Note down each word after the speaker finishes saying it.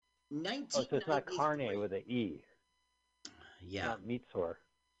Oh, so it's not carne 1993. with an E. Yeah. Not meat sore.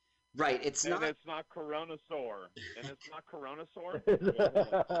 Right. It's And not. it's not Coronasaur. And it's not Coronasaur.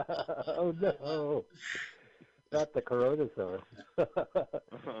 Oh no, not the Coronasaurus.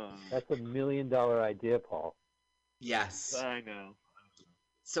 That's $1 million idea, Paul. Yes. I know.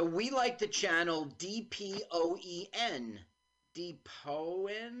 So we like the channel DPOEN.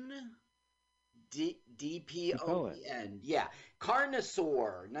 Depoen? DPOEN. Yeah.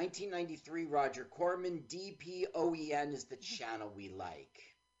 Carnosaur, 1993, Roger Corman. DPOEN is the channel we like.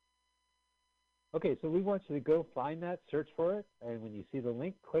 Okay, so we want you to go find that, search for it, and when you see the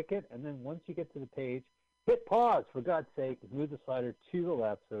link, click it, and then once you get to the page, hit pause, for God's sake, move the slider to the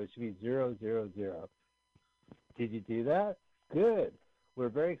left, so it should be 000. Did you do that? Good. We're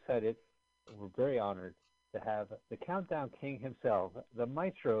very excited. We're very honored to have the Countdown King himself, the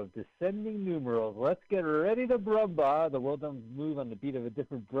maestro of descending numerals. Let's get ready to brumba. The world don't move on the beat of a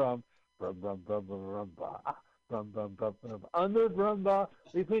different brum. Brum, brum, brum, brum, brumba. Brum, brum, brum, brum. Under brumba.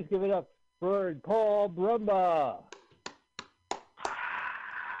 Please give it up for Paul Brumba.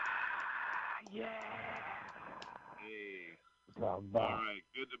 Yeah. Hey. Brumba. All right,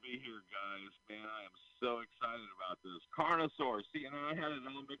 good to be here, guys. Man, I am so excited about this. Carnosaur. See, and I had it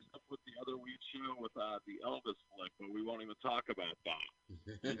all mixed up with the other week's show with the Elvis flick, but we won't even talk about that.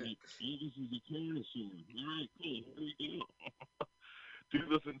 Elvis is a Carnosaur. All right, cool. Here we go. Do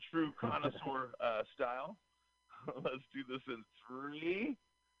this in true Carnosaur style. Let's do this in 3.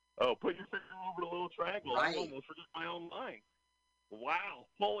 Oh, put your finger over the little triangle. Right. I almost forget my own line. Wow.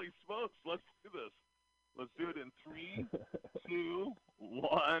 Holy smokes. Let's do this. Let's do it in 3, 2,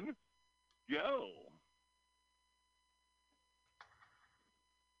 1, go.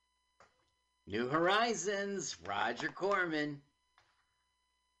 New Horizons, Roger Corman.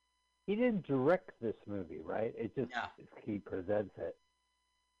 He didn't direct this movie, right? It just, No. he presents it.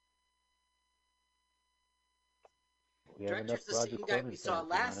 We have enough Director's the Roger same guy Corman we saw fans to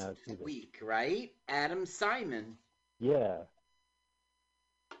last know how to see this. week, right? Adam Simon. Yeah.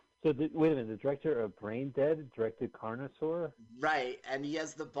 So, wait a minute, the director of Brain Dead directed Carnosaur? Right, and he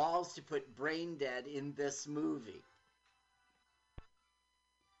has the balls to put Brain Dead in this movie.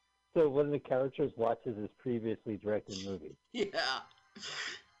 So one of the characters watches his previously directed movie. Yeah.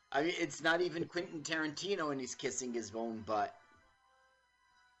 I mean, it's not even Quentin Tarantino and he's kissing his own butt.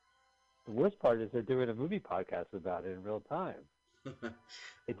 The worst part is they're doing a movie podcast about it in real time.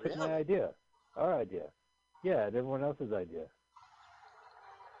 They took my Really? idea, our idea. Yeah, and everyone else's idea.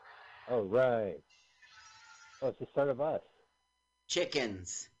 Oh, right. Oh, it's the start of us.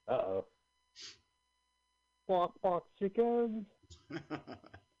 Chickens. Uh-oh. Walk, walk, chickens.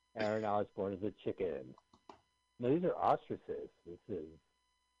 Aaron Osborne is a chicken. No, these are ostriches. This is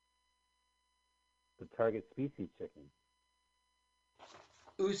the target species chicken.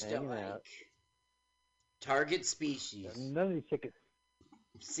 Oosterreich. Target species. None of these chickens.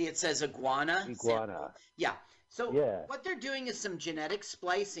 See, it says iguana. Iguana. Yeah. So Yeah. what they're doing is some genetic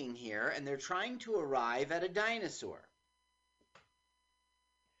splicing here, and they're trying to arrive at a dinosaur.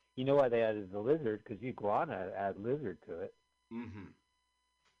 You know why they added the lizard? Because iguana add lizard to it. Mm-hmm.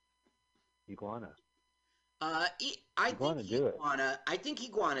 Iguana. I Iguana do it. think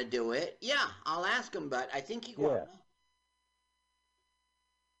iguana do it. Yeah, I'll ask him, but I think iguana.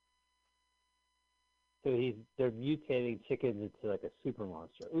 So they're mutating chickens into like a super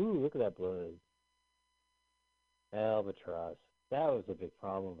monster. Ooh, look at that blood. Albatross. That was a big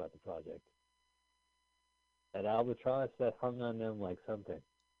problem about the project. That albatross that hung on them like something.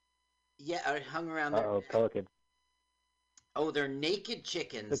 Yeah, it hung around their neck. Pelican. Oh, they're naked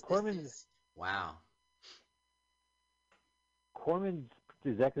chickens. The Corman. Wow. Corman's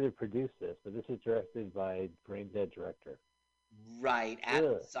executive produced this, but this is directed by Brain Dead director. Right,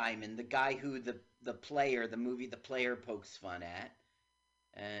 Adam Simon, the guy who the movie The Player pokes fun at.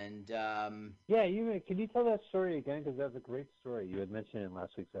 And yeah, can you tell that story again? Because that's a great story. You had mentioned it in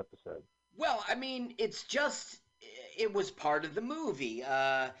last week's episode. Well, I mean, it was part of the movie.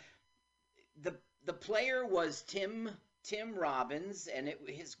 The player was Tim Robbins, and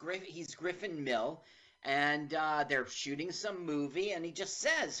he's Griffin Mill, and they're shooting some movie, and he just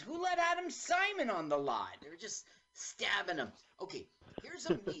says, "Who let Adam Simon on the lot?" They're just stabbing him. Okay, here's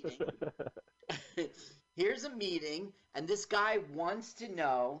a meeting. Here's a meeting, and this guy wants to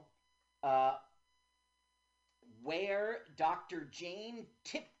know where Dr. Jane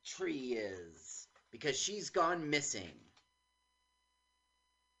Tiptree is, because she's gone missing.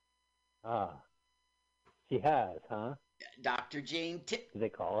 Ah. She has, huh? Dr. Jane Tiptree. Do they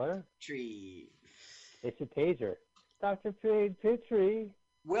call her? They should page her. Dr. Jane Tiptree.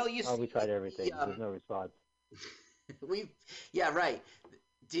 Well, you see... we tried everything. There's no response. Yeah, right.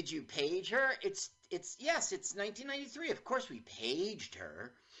 Did you page her? Yes, it's 1993. Of course we paged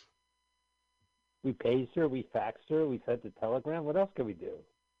her. We paged her, we faxed her, we sent a telegram. What else could we do?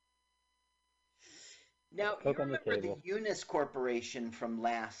 Now, you remember the Unis Corporation from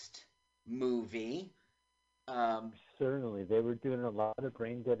last movie. Certainly. They were doing a lot of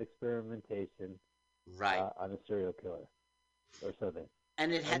brain dead experimentation on a serial killer or something.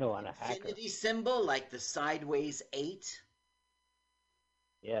 And it had an infinity symbol, like the sideways 8.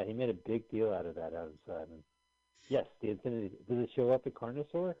 Yeah, he made a big deal out of that, Adam Simon. Yes, the infinity. Does it show up at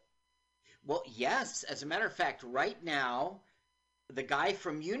Carnosaur? Well, yes. As a matter of fact, right now, the guy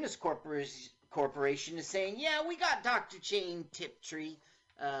from Unis Corporation is saying, yeah, we got Dr. Jane Tiptree.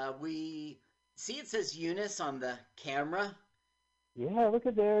 We see it says Unis on the camera. Yeah, look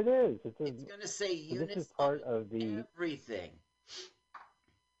at there it is. It's going to say Unis this is part of the everything.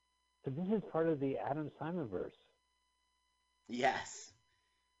 So this is part of the Adam Simon verse. Yes.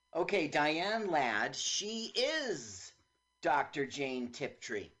 Okay, Diane Ladd, she is Dr. Jane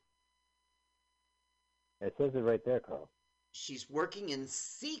Tiptree. It says it right there, Carl. She's working in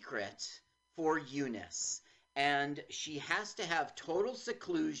secret for Unis, and she has to have total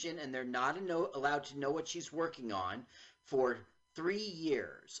seclusion, and they're not allowed to know what she's working on for 3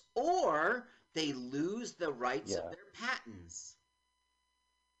 years, or they lose the rights of their patents.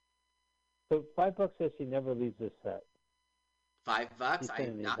 So $5 says she never leaves the set. $5? I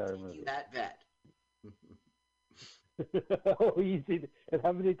am not taking that bet. Oh, you see, and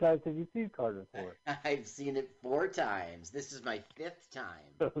how many times have you seen Carter for? I've seen it 4 times. This is my 5th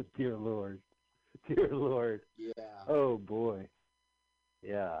time. Oh, dear Lord. Dear Lord. Yeah. Oh, boy.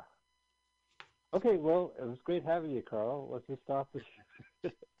 Yeah. Okay, well, it was great having you, Carl. Let's just stop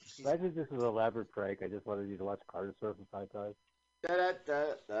this. Imagine this was an elaborate prank. I just wanted you to watch Carter Surf for 5 times.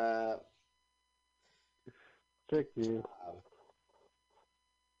 Da-da-da-da. Tricked you.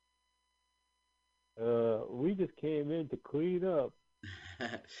 We just came in to clean up.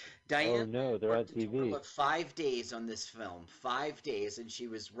 Diane, oh no, they're on TV. 5 days on this film, 5 days, and she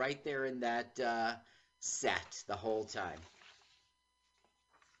was right there in that set the whole time.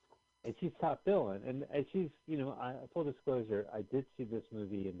 And she's top billing, and she's, full disclosure, I did see this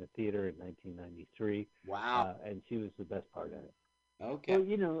movie in the theater in 1993. Wow. And she was the best part in it. Okay.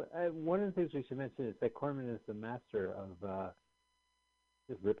 Well, one of the things we should mention is that Corman is the master of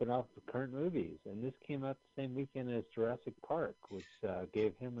just ripping off the current movies. And this came out the same weekend as Jurassic Park, which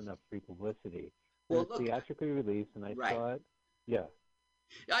gave him enough free publicity. Well, it's theatrically released, and I saw it. Yeah.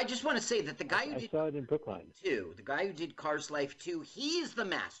 I just want to say that the guy who I saw it in Brookline too. The guy who did Cars Life 2, he's the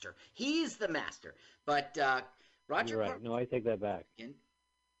master. He's the master. But Roger. You're right. No, I take that back.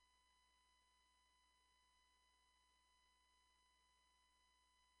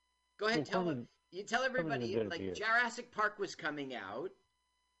 Go ahead. Tell everybody. Like Jurassic Park was coming out.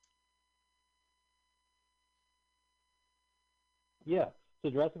 Yeah. So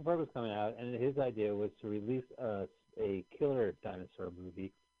Jurassic Park was coming out, and his idea was to release a killer dinosaur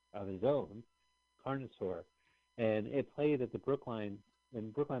movie of his own, Carnosaur, and it played at the Brookline,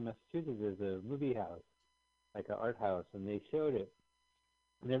 Massachusetts. There's a movie house, like an art house, and they showed it.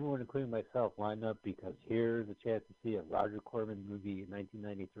 And everyone, including myself, lined up because here's a chance to see a Roger Corman movie in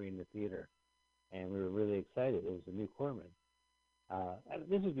 1993 in the theater. And we were really excited. It was a new Corman.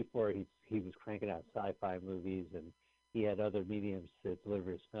 This was before he was cranking out sci-fi movies, and he had other mediums to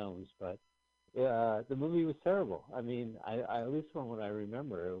deliver his films, but the movie was terrible. I mean, I at least from what I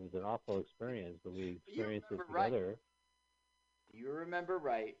remember, it was an awful experience, but we experienced it together. Right. You remember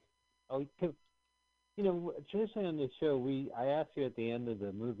right. Oh, traditionally on this show, I ask you at the end of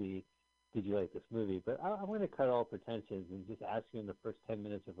the movie, did you like this movie? But I'm going to cut all pretensions and just ask you in the first 10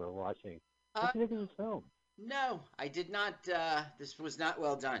 minutes of our watching, what did you think of this film? No, I did not. This was not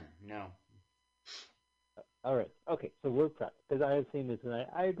well done. No. All right. Okay. So we're prepped because I have seen this and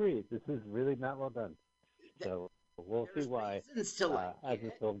I agree. This is really not well done. So we'll see why as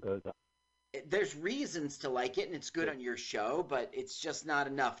the film goes on. There's reasons to like it, and it's good on your show, but it's just not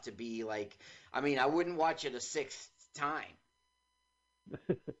enough to be like. I mean, I wouldn't watch it a 6th time.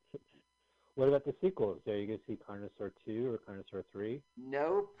 What about the sequels? Are you going to see Carnosaur 2 or Carnosaur 3?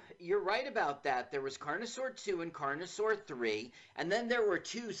 Nope. You're right about that. There was Carnosaur 2 and Carnosaur 3, and then there were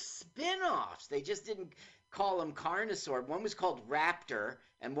 2 spin-offs. They just didn't call them Carnosaur. One was called Raptor,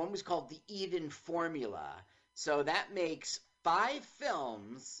 and one was called the Eden Formula. So that makes 5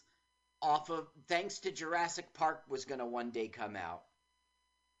 films off of, thanks to Jurassic Park was going to one day come out.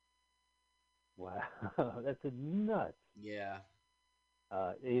 Wow, that's nuts. Yeah.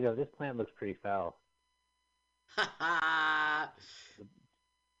 This plant looks pretty foul.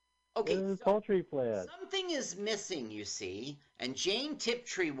 Okay, It was a so poultry plant. something is missing, you see, and Jane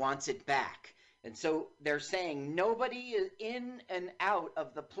Tiptree wants it back. And so they're saying nobody is in and out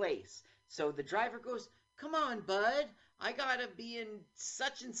of the place. So the driver goes, "Come on, bud. I gotta be in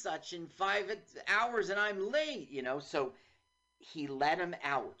such and such in 5 hours and I'm late, you know." So he let him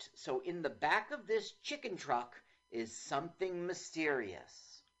out. So in the back of this chicken truck is something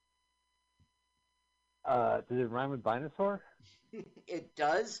mysterious. Does it rhyme with Binosaur? It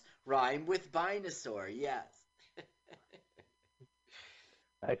does rhyme with Binosaur, yes.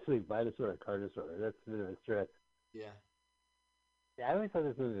 Actually, Binosaur or Carnosaur. That's a bit of a stretch. Yeah. Yeah, I always thought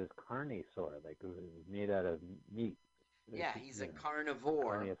this movie was Carnosaur, like it was made out of meat. Yeah, he's a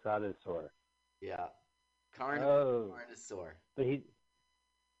carnivore. Carne asadasaur. Yeah. Carnivore, Oh, carnosaur. but he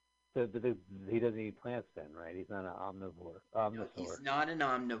doesn't eat plants then, right? He's not an omnivore. No, he's not an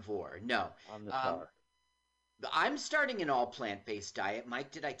omnivore. No. Omnisaur. I'm starting an all plant-based diet.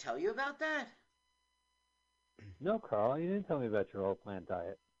 Mike, did I tell you about that? No, Carl, you didn't tell me about your whole plant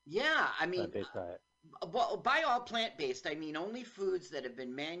diet. Yeah, I mean, Plant-based diet. well, by all plant-based, I mean only foods that have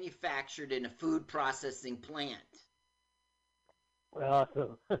been manufactured in a food processing plant. Well,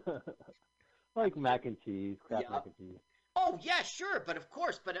 so like mac and cheese, Kraft mac and cheese. Oh yeah, sure, but of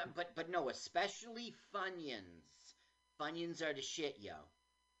course, but no, especially Funyuns. Funyuns are the shit, yo.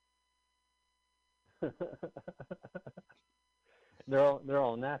 They're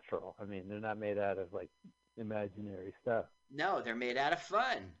all natural. I mean, they're not made out of like imaginary stuff. No, they're made out of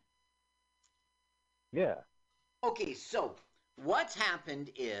fun. Yeah. Okay, so what's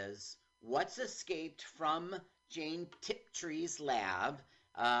happened is what's escaped from Jane Tiptree's lab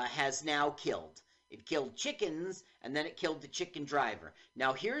has now killed. It killed chickens, and then it killed the chicken driver.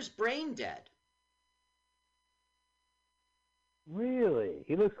 Now here's Brain Dead. Really?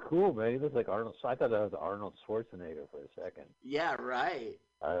 He looks cool, man. He looks like Arnold. I thought that was Arnold Schwarzenegger for a second. Yeah, right.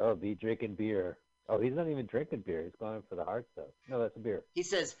 Oh, be drinking beer. Oh, he's not even drinking beer. He's going for the hard stuff. No, that's a beer. He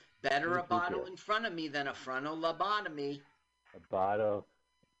says, "Better a bottle in front of me than a frontal lobotomy." A bottle.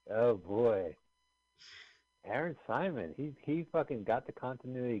 Oh boy. Aaron Simon, he fucking got the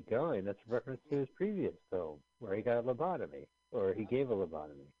continuity going. That's a reference to his previous film where he got a lobotomy, or he gave a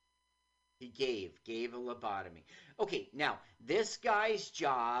lobotomy. He gave a lobotomy. Okay, now this guy's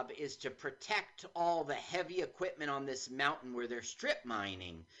job is to protect all the heavy equipment on this mountain where they're strip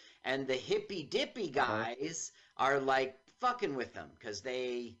mining, and the hippy dippy guys are like fucking with them because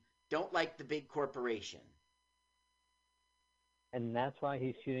they don't like the big corporation. And that's why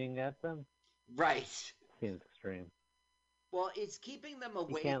he's shooting at them? Right. Seems extreme. Well, it's keeping them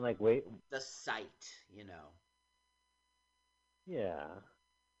away can't, like, from wait. the sight, you know. Yeah.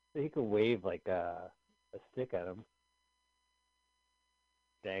 So he could wave like a stick at him.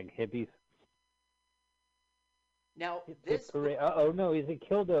 Dang hippies. Now, this... Oh, no, he's a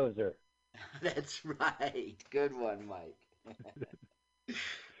killdozer. That's right. Good one, Mike.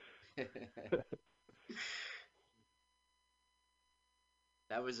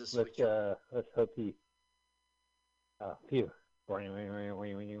 That was a switch. Let's hope he... Oh, phew. Oh no,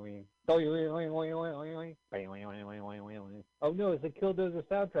 it's a Killdozer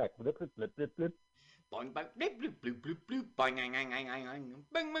soundtrack. Blip, blip, blip, blip, blip. Oh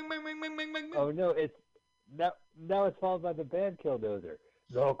no, it's now it's followed by the band Killdozer.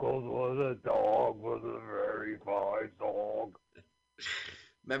 Knuckles was a dog, was a very fine dog.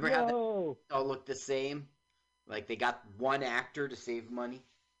 Remember how they all look the same? Like they got one actor to save money?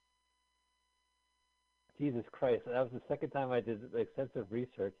 Jesus Christ, that was the second time I did extensive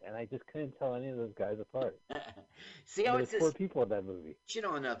research, and I just couldn't tell any of those guys apart. See how it says 4 people in that movie. Shit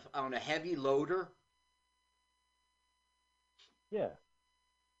on a heavy loader? Yeah.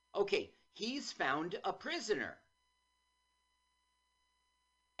 Okay, he's found a prisoner.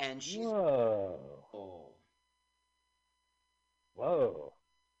 And she's... Whoa. Oh. Whoa.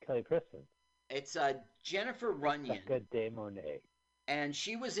 Kelly Preston. It's Jennifer Runyon. Good day, Monet. And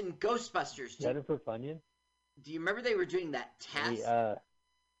she was in Ghostbusters. Jennifer Funyon? Do you remember they were doing that test?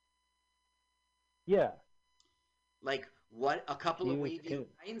 Yeah. Like, what, a couple of wavy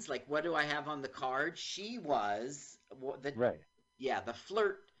lines? Like, what do I have on the card? She was... right. Yeah, the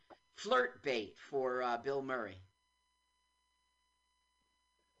flirt bait for Bill Murray.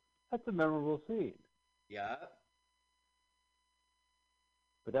 That's a memorable scene. Yeah.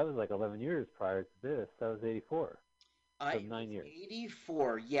 But that was like 11 years prior to this. That was 84. So 9 years.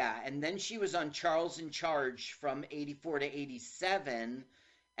 84, yeah. And then she was on Charles in Charge from 84 to 87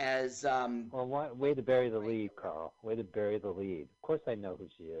 as... Well, way to bury the lead, Carl. Way to bury the lead. Of course I know who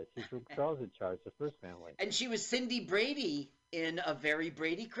she is. She's from Charles in Charge, the first family. And she was Cindy Brady in A Very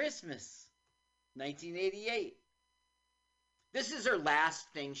Brady Christmas, 1988. This is her last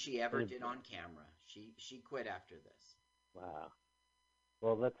thing she ever did on camera. She quit after this. Wow.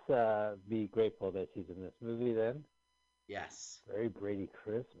 Well, let's be grateful that she's in this movie then. Yes. Very Brady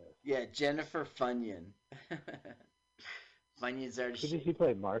Christmas. Yeah, Jennifer Funyan. Funyuns are Who did she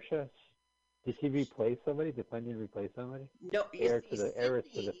play? Marsha? Did she replace somebody? Did Funyan replace somebody? No, Heiress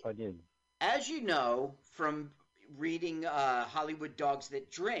to the Funyan. As you know from reading Hollywood Dogs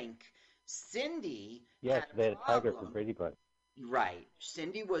That Drink, Cindy. Yes, they had a tiger for Brady Bunch. Right.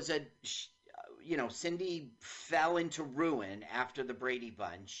 Cindy was Cindy fell into ruin after the Brady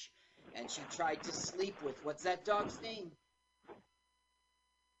Bunch, and she tried to sleep with, what's that dog's name?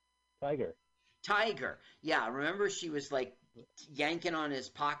 Tiger. Yeah, remember she was like yanking on his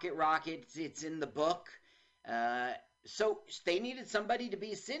pocket rocket. It's in the book. So they needed somebody to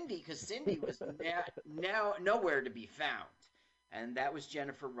be Cindy because Cindy was now nowhere to be found. And that was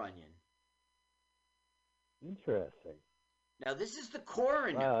Jennifer Runyon. Interesting. Now, this is the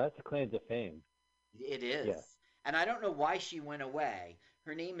coroner. Wow, that's a claim to fame. It is. Yeah. And I don't know why she went away.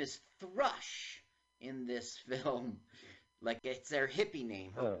 Her name is Thrush in this film. Like, it's their hippie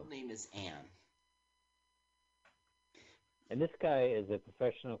name. Her real name is Anne. And this guy is a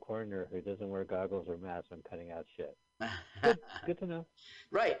professional coroner who doesn't wear goggles or masks when cutting out shit. Good to know.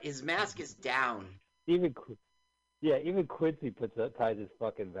 Right. His mask is down. Even Quincy ties his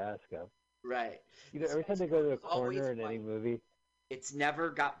fucking mask up. Right. You know, every time they go to a coroner in any movie, it's never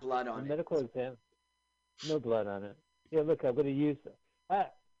got blood on it. Medical exam, no blood on it. Yeah, look, I'm going to use. I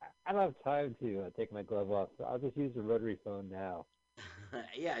don't have time to take my glove off, so I'll just use the rotary phone now.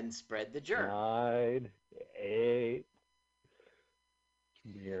 Yeah, and spread the germ. 9, 8.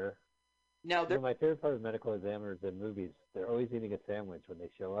 Here. Now, my favorite part of medical examiners in movies, they're always eating a sandwich when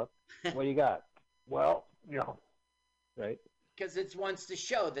they show up. What do you got? Well, right? Because it wants to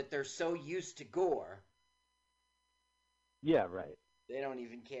show that they're so used to gore. Yeah, right. They don't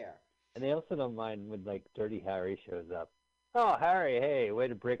even care. And they also don't mind when, like, Dirty Harry shows up. Oh, Harry, hey, way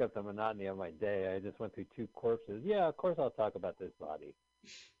to break up the monotony of my day. I just went through 2 corpses. Yeah, of course I'll talk about this body.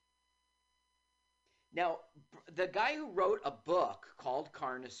 Now, the guy who wrote a book called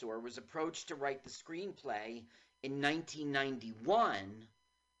Carnosaur was approached to write the screenplay in 1991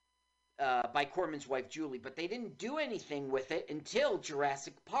 by Corman's wife, Julie, but they didn't do anything with it until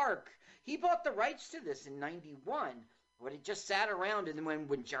Jurassic Park. He bought the rights to this in 91, but it just sat around, and then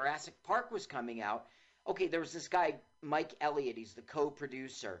when Jurassic Park was coming out, okay, there was this guy, Mike Elliott, he's the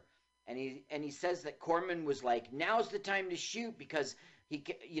co-producer, and he says that Corman was like, now's the time to shoot because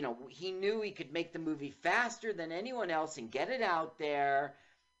he knew he could make the movie faster than anyone else and get it out there,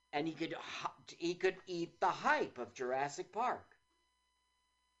 and he could eat the hype of Jurassic Park.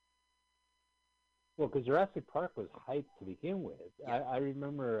 Well, because Jurassic Park was hyped to begin with. Yeah. I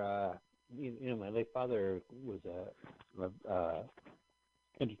remember, my late father was a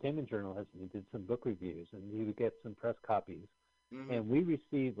entertainment journalist, and he did some book reviews, and he would get some press copies, and we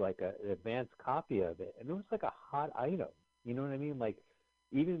received like an advanced copy of it, and it was like a hot item. You know what I mean? Like,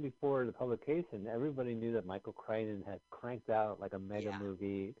 even before the publication, everybody knew that Michael Crichton had cranked out like a mega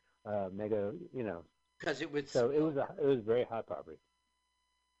movie, because it was it was very hot property.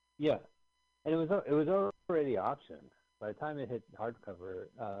 Yeah, and it was already optioned by the time it hit hardcover.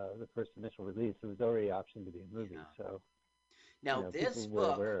 The first initial release, it was already optioned to be a movie. Yeah. So now this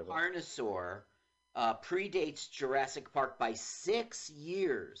book, Carnosaur, predates Jurassic Park by 6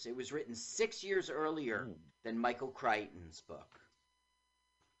 years. It was written 6 years earlier than Michael Crichton's book.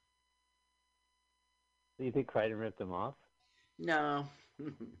 Do you think Crichton ripped him off? No.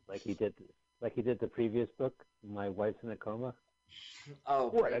 like he did the previous book, My Wife's in a Coma? Oh,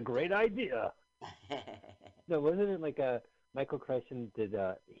 what a great idea. No, wasn't it like Michael Crichton did,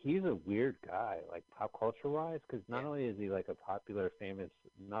 he's a weird guy, like pop culture-wise, because not only is he like a popular, famous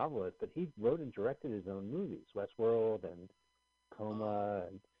novelist, but he wrote and directed his own movies, Westworld and Coma,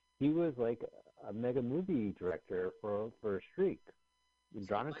 and he was like a mega movie director for a streak.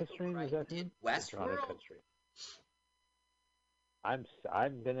 Andronica Stream, is that him? Westworld? I'm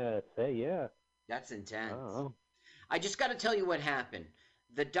gonna say yeah. That's intense. I just got to tell you what happened.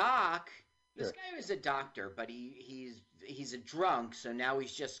 The doc, this guy was a doctor, but he's a drunk, so now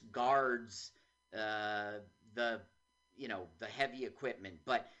he's just guards the heavy equipment.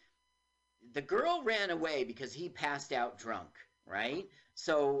 But the girl ran away because he passed out drunk, right?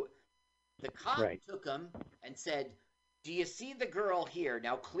 So the cop took him and said, do you see the girl here?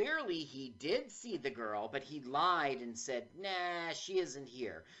 Now, clearly he did see the girl, but he lied and said, nah, she isn't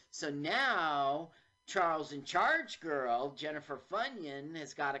here. So now Charles in Charge girl, Jennifer Funyan,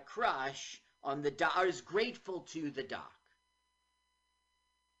 has got a crush on the doc, or is grateful to the doc.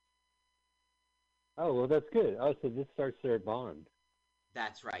 Oh, well, that's good. Oh, so this starts their bond.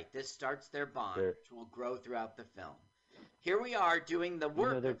 That's right. This starts their bond, Their, which will grow throughout the film. Here we are doing the you know,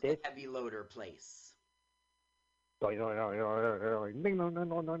 work their of the date. heavy loader place. They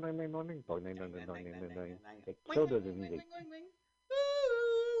killed the music.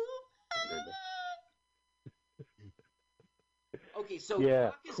 Okay, so Yeah,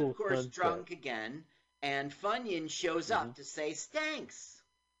 Doc is, cool of course, sunset. drunk again, and Funyun shows up to say thanks.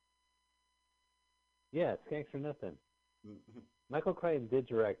 Yeah, thanks for nothing. Michael Crichton did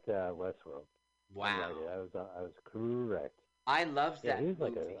direct Westworld. Wow. I was correct. I loved that he was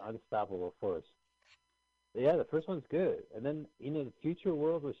movie. like an unstoppable force. Yeah, the first one's good. And then, the Future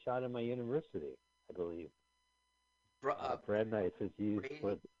World was shot in my university, I believe. Brad Nice was used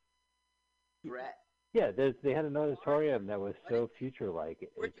for... Brett? Yeah, they had an auditorium that was so future-like.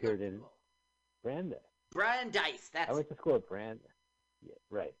 It appeared in Brandeis. Brandeis, that's... I went to school at Brandeis. Yeah,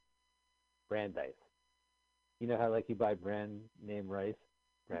 right. Brandeis. You know how, you buy brand name rice?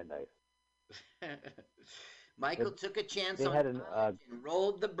 Brandeis. Michael took a chance on and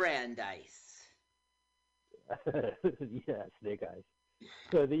rolled the Brandeis. Yeah, Snake Eyes.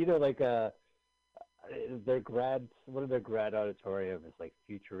 So, one of their grad auditorium is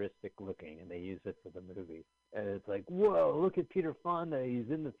futuristic looking, and they use it for the movie. And it's like, whoa, look at Peter Fonda,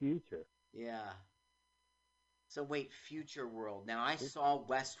 he's in the future. Yeah. So wait, Future World. Now I saw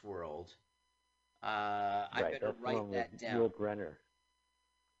Westworld. I better write that down. Will Brenner.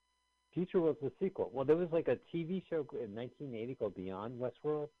 Future World's the sequel. Well, there was a TV show in 1980 called Beyond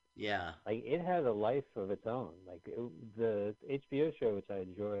Westworld. Yeah. It had a life of its own. The HBO show, which I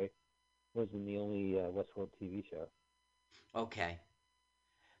enjoy, wasn't the only Westworld TV show. Okay.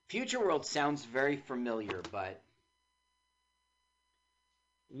 Future World sounds very familiar, but...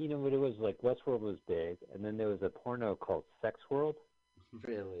 You know what it was like? Westworld was big, and then there was a porno called Sex World.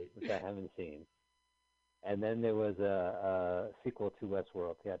 Really? Which I haven't seen. And then there was a sequel to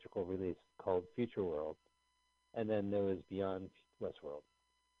Westworld, theatrical release, called Future World. And then there was Beyond Westworld.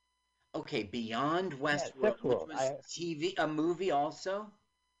 Okay, Beyond Westworld, Sex World. Which was a movie also?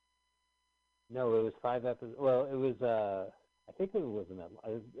 No, it was 5 episodes. Well, it was, I think it was a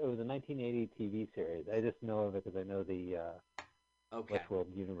 1980 TV series. I just know of it because I know the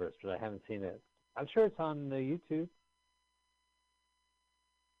Westworld universe, but I haven't seen it. I'm sure it's on the YouTube.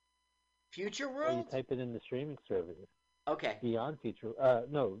 Future World? Or you type it in the streaming services. Okay. Beyond Future.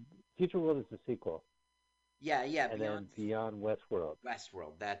 No, Future World is the sequel. Yeah. And then Beyond Westworld.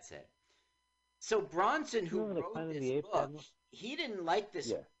 Westworld, that's it. So Bronson, who wrote this book, he didn't like this.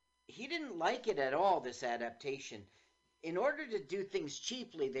 Yeah. He didn't like it at all, this adaptation. In order to do things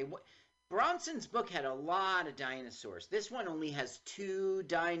cheaply, Bronson's book had a lot of dinosaurs. This one only has 2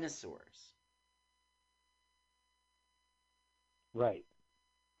 dinosaurs. Right.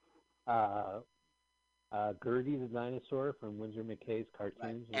 Gertie the dinosaur from Winsor McKay's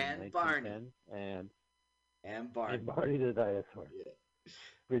cartoons in 1910, and Barney. And Barney the dinosaur. Yeah.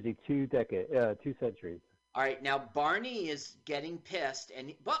 Bridging 2 centuries. All right, now Barney is getting pissed,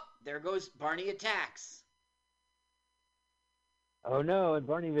 and there goes Barney attacks. Oh no, and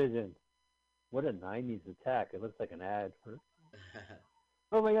Barney Vision. What a 90s attack. It looks like an ad for...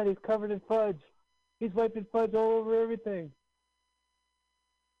 Oh my god, he's covered in fudge. He's wiping fudge all over everything.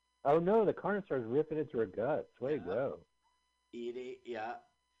 Oh no, the Carnosaur's ripping into her guts. Way to go. Eat it, yeah.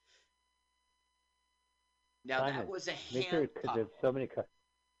 Now Simon, that was a hand puppet. There's so many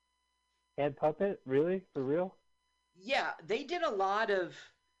hand puppet? Really? For real? Yeah, they did a lot of...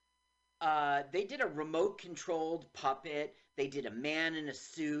 they did a remote-controlled puppet. They did a man in a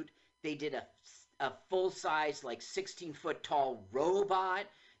suit. They did a full-size, 16-foot-tall robot.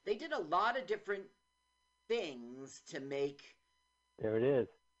 They did a lot of different things to make... There it is.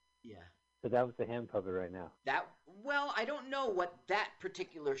 Yeah. So that was the hand puppet right now. Well, I don't know what that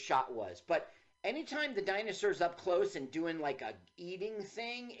particular shot was, but anytime the dinosaur's up close and doing a eating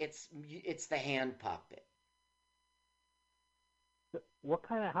thing, it's the hand puppet.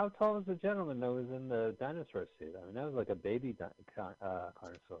 How tall was the gentleman that was in the dinosaur suit? I mean, that was like a baby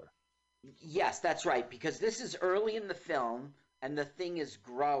Carnosaur. Yes, that's right, because this is early in the film, and the thing is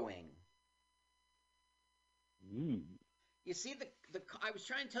growing. Yee. You see, I was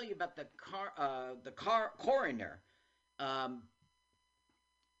trying to tell you about the coroner.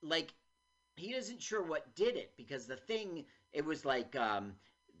 He isn't sure what did it, because the thing, it was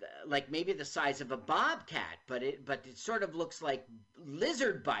maybe the size of a bobcat, but it sort of looks like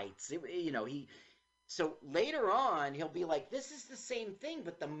lizard bites. So later on, he'll be like, this is the same thing,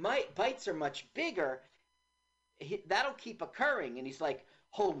 but the bites are much bigger. That'll keep occurring. And he's like,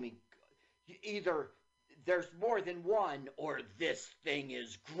 holy, either there's more than one, or this thing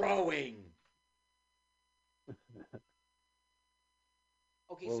is growing.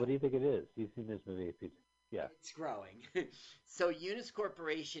 Okay, Well, so what do you think it is? You've seen this movie. If you, yeah. it's growing. So Unis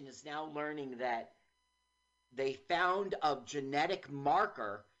Corporation is now learning that they found a genetic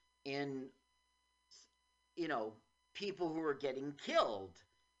marker in, you know, people who are getting killed,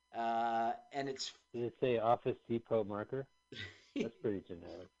 and it's Did it say Office Depot marker? That's pretty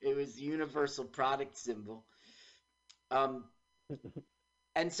generic. it was universal product symbol. Um,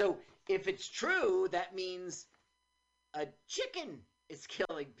 and so if it's true, that means a chicken is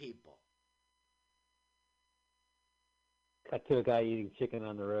killing people. Cut to a guy eating chicken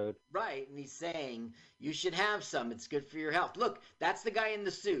on the road. Right, and he's saying, you should have some. It's good for your health. Look, that's the guy in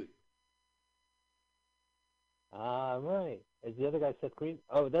the suit. Ah, right. Is the other guy Seth Green?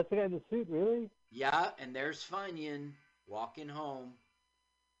 Oh, that's the guy in the suit, really? Yeah, and there's Funyun walking home.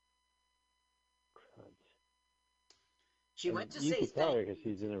 Crunch. She And went to you say could tell thank her because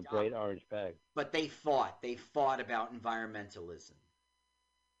you she's in to her John, bright orange bag. but they fought. They fought about environmentalism.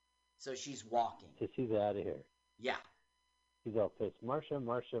 So she's walking. So she's out of here. Yeah, She's all pissed. Marsha,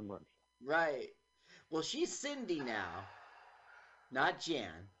 Marsha, Marsha. right. Well, she's Cindy now, not Jan.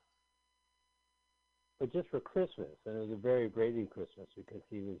 But just for Christmas, and it was a very Brady Christmas because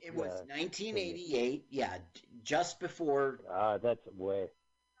he was. It was 1988. Yeah, just before. That's way.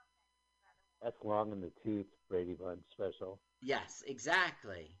 That's long in the tooth, Brady Bunch special. Yes,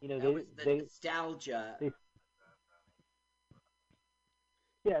 exactly. You know, that was the nostalgia.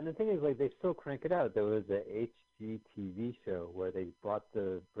 Yeah, and the thing is, like, they still crank it out. There was a HGTV show where they bought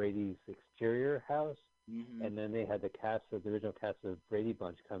the Brady's exterior house, and then they had the original cast of Brady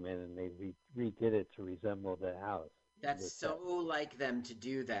Bunch come in, and they redid it to resemble the house. That's so like them to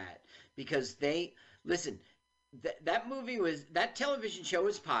do that because listen. That television show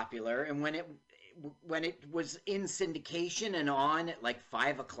was popular, and when it was in syndication and on at like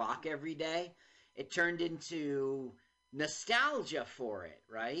 5 o'clock every day, it turned into nostalgia for it,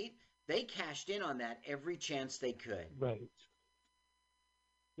 right? They cashed in on that every chance they could. Right.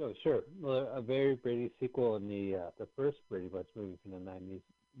 No, sure. Well, a very Brady sequel and the first Brady Bunch movie from the 90s.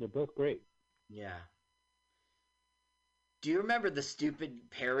 They're both great. Yeah. Do you remember the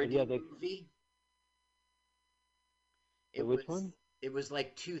stupid parody movie? Which one? It was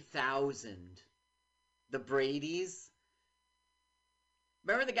like 2000. The Brady's.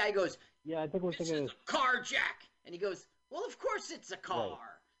 Remember the guy goes, yeah, I think we're thinking it's a car, Jack. And he goes, well, of course it's a car. Right.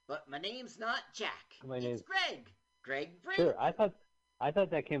 But my name's not Jack. It's Greg. Greg Brady. Sure, I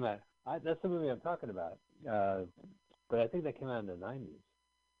thought that came out. That's the movie I'm talking about. But I think that came out in the 90s.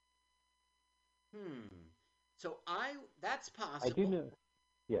 So that's possible. I do know.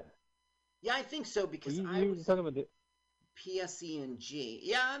 Yeah. Yeah, I think so because you was talking about the PSE and G.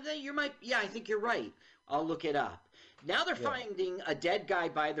 Yeah, I think you're right. I'll look it up. Now they're finding a dead guy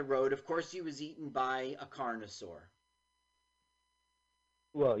by the road. Of course, he was eaten by a carnosaur.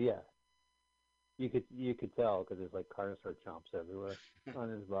 Well, yeah. You could tell because there's like carnosaur chomps everywhere on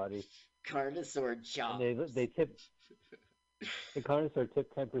his body. Carnosaur chomps. And they tip. The carnosaur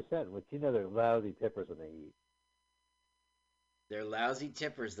tip 10%, which they're lousy tippers when they eat. They're lousy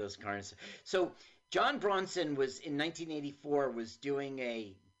tippers, those carnosaurs. So John Bronson was in 1984 was doing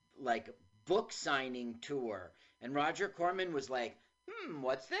a book signing tour, and Roger Corman was like,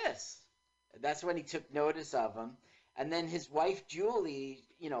 what's this? That's when he took notice of him. And then his wife Julie,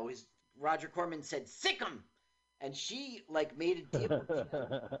 Roger Corman said, sick him. And she made a deal with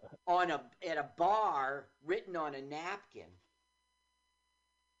him at a bar written on a napkin.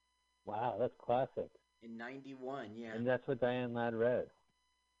 Wow, that's classic. In 91, yeah. And that's what Diane Ladd read.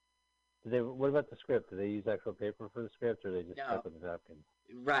 What about the script? Did they use actual paper for the script, or they just type on the napkins?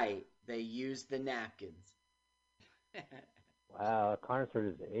 Right. They used the napkins. Wow, a carnosaur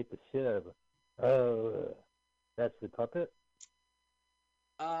just ate the shit out of it. Oh, that's the puppet?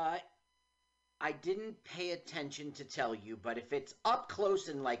 I didn't pay attention to tell you, but if it's up close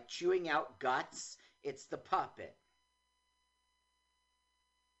and chewing out guts, it's the puppet.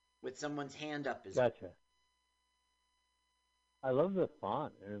 With someone's hand up his. Gotcha. I love the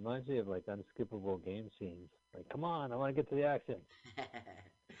font. It reminds me of unskippable game scenes. Come on, I want to get to the action.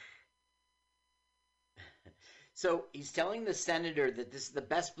 So he's telling the senator that this is the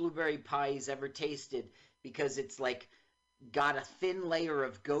best blueberry pie he's ever tasted because it's got a thin layer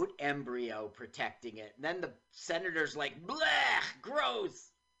of goat embryo protecting it. And then the senator's like, bleh, gross.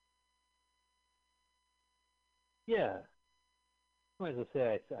 Yeah. Might as well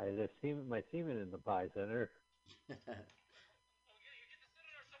say I my semen in the pie, Senator.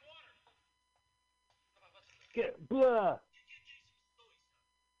 Get blah.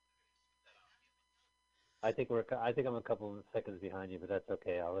 I think I'm a couple of seconds behind you, but that's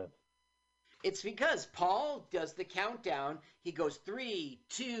okay. I'll live. It's because Paul does the countdown. He goes 3,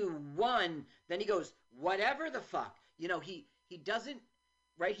 2, 1. Then he goes whatever the fuck. He doesn't.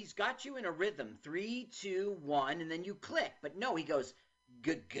 Right? He's got you in a rhythm. 3, 2, 1, and then you click. But no, he goes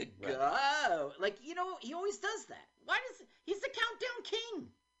good, Right. go. Like he always does that. Why does he's the countdown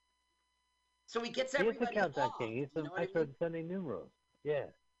king? So he gets everybody. He is the countdown off, king. He's the maestro descending numerals. Yeah.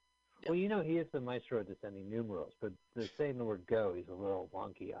 Well, he is the maestro descending numerals, but the saying the word go, he's a little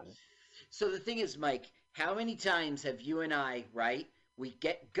wonky on it. So the thing is, Mike, how many times have you and I, right? We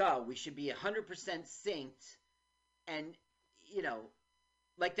get go. We should be 100% synced, and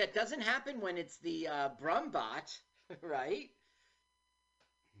like that doesn't happen when it's the Brumbot, right?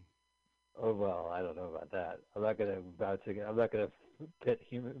 Oh well, I don't know about that. I'm not gonna pit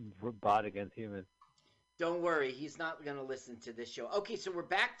human bot against human. Don't worry, he's not gonna listen to this show. Okay, so we're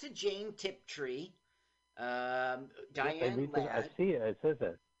back to Jane Tiptree, Diane Ladd. I see it. It says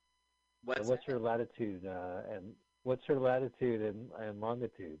that. What's her latitude and what's her latitude and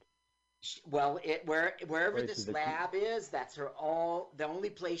longitude? Well, wherever this lab is, that's the only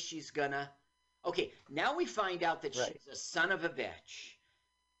place she's gonna. Okay, now we find out that she's a son of a bitch.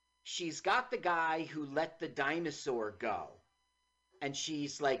 She's got the guy who let the dinosaur go, and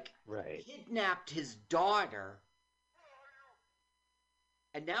she's like kidnapped his daughter,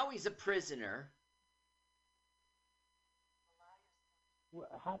 and now he's a prisoner.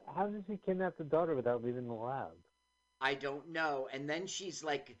 How does he kidnap the daughter without leaving the lab? I don't know. And then she's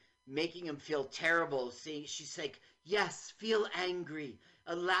like making him feel terrible. She's like, yes, feel angry.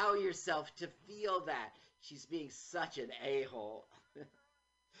 Allow yourself to feel that. She's being such an a-hole.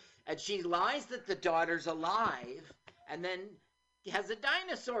 And she lies that the daughter's alive and then has a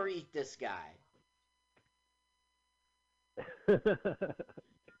dinosaur eat this guy.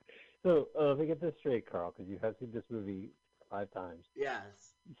 So let me get this straight, Carl, because you have seen this movie 5 times.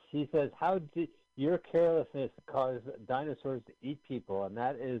 Yes. She says, how did your carelessness cause dinosaurs to eat people, and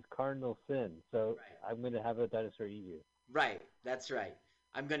that is cardinal sin. So I'm going to have a dinosaur eat you. Right. That's right.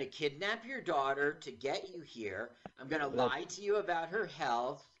 I'm going to kidnap your daughter to get you here. I'm going to lie to you about her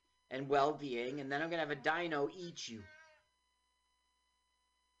health and well-being, and then I'm going to have a dino eat you.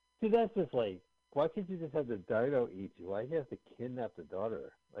 See, that's just like, why can't you just have the dino eat you? Why do you have to kidnap the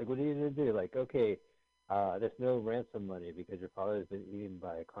daughter? Like, what are you going to do? Like, okay, there's no ransom money because your father's been eaten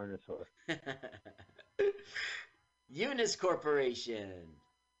by a carnosaur. Unis Corporation.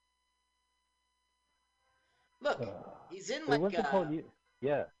 Look, he's in like what's it called?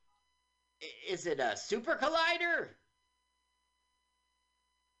 Yeah. Is it a super collider?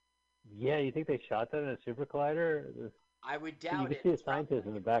 Yeah, you think they shot that in a super collider? I would doubt it. You can see a scientist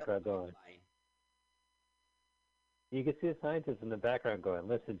in the background going. You can see a scientist in the background going,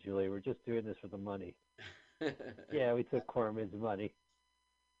 listen, Julie, we're just doing this for the money. Yeah, we took Corman's money.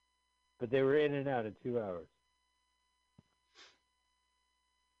 But they were in and out in 2 hours.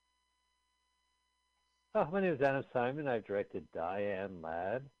 Oh, my name is Adam Simon. I've directed Diane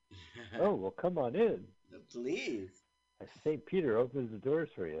Ladd. Oh, well, come on in. Please. St. Peter opens the doors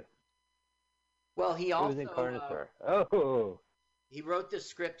for you. Well, he also... It was in Carnosaur. He wrote this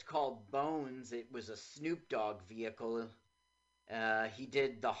script called Bones. It was a Snoop Dogg vehicle. He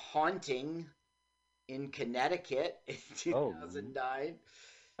did The Haunting in Connecticut in 2009.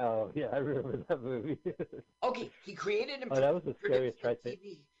 Oh, yeah, I remember that movie. Okay, he created and that was the scariest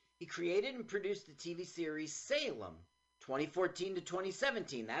He created and produced the TV series Salem, 2014 to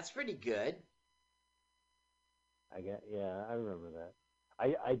 2017. That's pretty good. I remember that.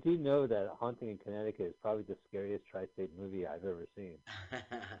 I do know that Haunting in Connecticut is probably the scariest tri-state movie I've ever seen.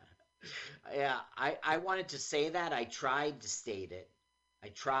 Yeah, I wanted to say that. I tried to state it. I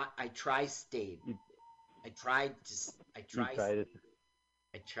tried it.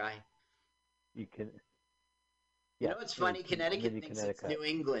 You can. You know what's funny? Connecticut thinks it's New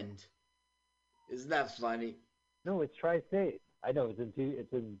England. Isn't that funny? No, it's tri-state. I know it's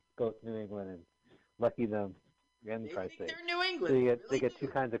in both New England and lucky them. And tri-state. They're New England. So they get two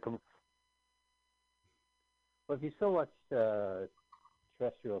kinds of. Well, if you still watch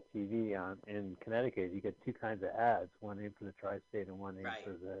terrestrial TV in Connecticut, you get two kinds of ads. One aimed for the tri-state and one aimed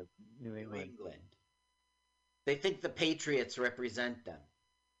for the New England. They think the Patriots represent them.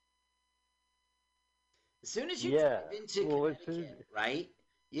 As soon as you drive into Connecticut, right?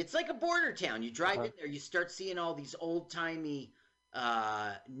 It's like a border town. You drive in there, you start seeing all these old-timey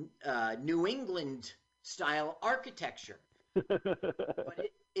New England style architecture. But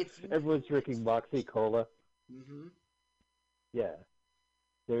it's everyone's drinking Moxie Cola. Mm-hmm. Yeah.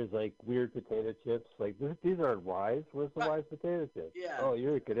 There's like weird potato chips. Like these aren't wise. Where's the wise potato chips? Yeah. Oh,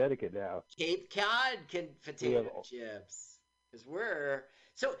 you're in Connecticut now. Cape Cod potato chips. Because we're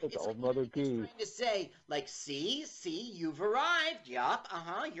so It's it's old like Mother he's Goose. trying to say, like, see, you've arrived. Yup,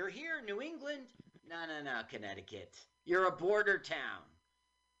 you're here, New England. No, Connecticut. You're a border town.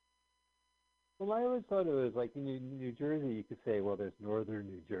 Well, I always thought it was like in New Jersey, you could say, well, there's northern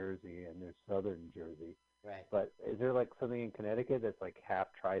New Jersey and there's southern Jersey. Right. But is there like something in Connecticut that's like half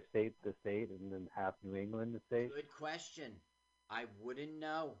tri-state, the state, and then half New England, the state? Good question. I wouldn't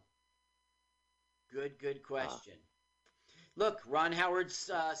know. Good question. Look, Ron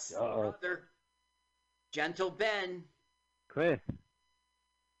Howard's brother, Gentle Ben. Chris.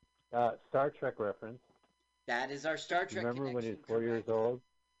 Star Trek reference. That is our Star Trek Remember when he was 4 years old?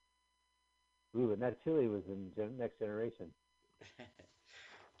 Ooh, and that chili was in Next Generation.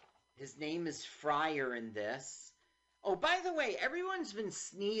 His name is Fryer in this. Oh, by the way, everyone's been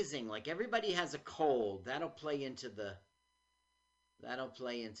sneezing. Like everybody has a cold. That'll play into the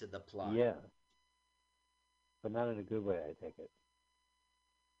plot. Yeah. But not in a good way, I take it.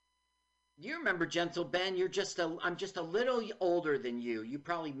 You remember Gentle Ben? I'm just a little older than you. You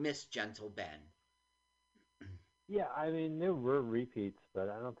probably missed Gentle Ben. Yeah, I mean, there were repeats, but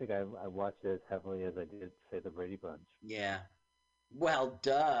I don't think I watched it as heavily as I did, say, the Brady Bunch. Yeah. Well,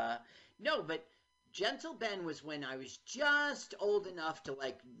 duh. No, but Gentle Ben was when I was just old enough to,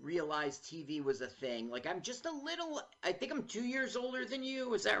 like, realize TV was a thing. Like, I'm just a little, I think I'm 2 years older than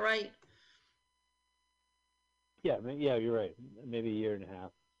you. Is that right? Yeah, you're right. Maybe a year and a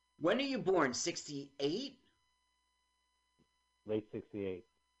half. When are you born? 68? Late 68.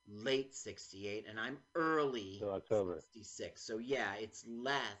 Late 68, and I'm early So October. 66. So, yeah, it's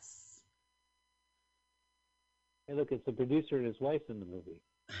less. Hey, look, it's the producer and his wife in the movie.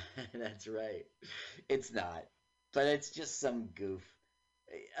 That's right. It's not, but it's just some goof.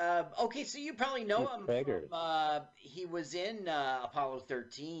 Okay, so you probably know him from, he was in Apollo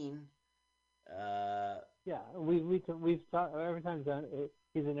 13. Yeah, we've talked every time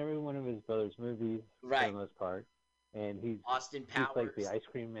he's in every one of his brother's movies right. for the most part, and he's Austin Powers. He's like the ice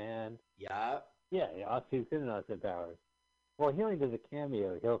cream man. Yeah. Yeah, he's in Austin Powers. Well, he only does a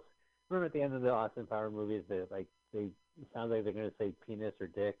cameo. He'll remember at the end of the Austin Powers movies that they sound like they're going to say penis or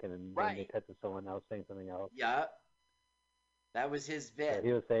dick, and then they cut to someone else saying something else. Yeah. That was his bit. So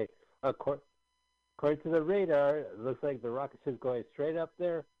he'll say, according to the radar, it looks like the rocket ship's going straight up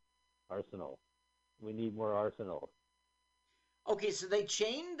there. Arsenal. We need more arsenal. Okay, so they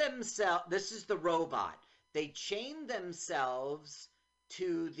chained themselves. This is the robot. They chained themselves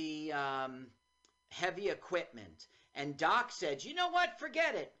to the heavy equipment. And Doc said, you know what?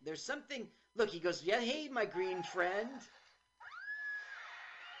 Forget it. There's something. Look, he goes, yeah, hey, my green friend.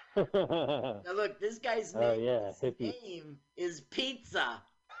 Now, look, this guy's name is Pizza.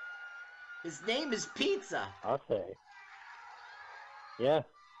 His name is Pizza. I'll say. Yeah.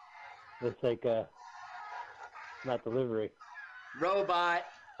 Looks like not delivery. Robot.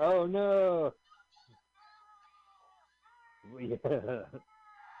 Oh, no. Yeah.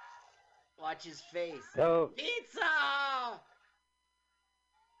 Watch his face. Oh. Pizza!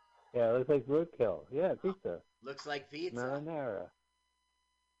 Yeah, it looks like roadkill. Yeah, pizza. Looks like pizza. Marinara.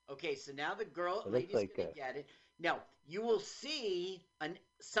 Okay, so now the lady's going to get it. Now, you will see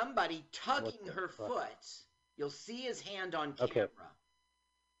somebody tugging her foot. You'll see his hand on camera.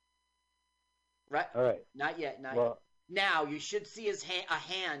 Right? All right. Not yet, yet. Now, you should see a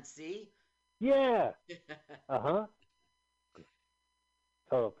hand, see? Yeah. Uh-huh.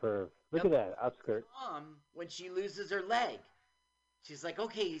 Total perv. Look at that, upskirt. Mom, when she loses her leg, she's like,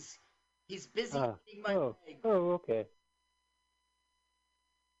 okay, he's busy eating my leg. Oh, okay.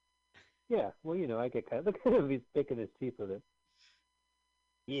 Yeah, well, I get kind of, look at him, he's picking his teeth with it.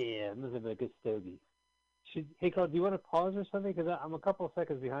 Yeah, looking like a stogie. Hey, Carl, do you want to pause or something? Because I'm a couple of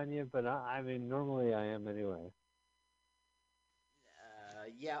seconds behind you, but I mean, normally I am anyway.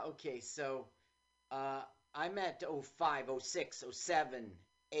 Yeah, okay, so I'm at 05, 06, 07,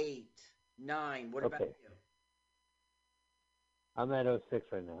 8, 9. What about you? I'm at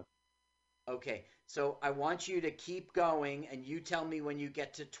 06 right now. Okay, so I want you to keep going, and you tell me when you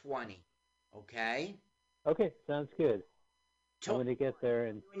get to 20, okay? Okay, sounds good. I'm going to get there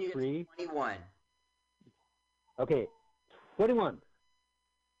in 3. 21. Okay, 21.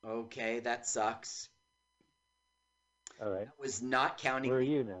 Okay, that sucks. All right. That was not counting. Where are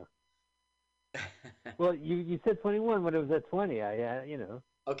you now? Well, you said 21 when it was at 20.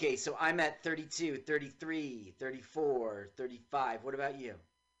 Okay, so I'm at 32, 33, 34, 35. What about you?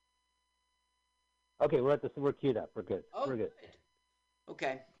 Okay, we're queued up. We're good. Oh, we're good.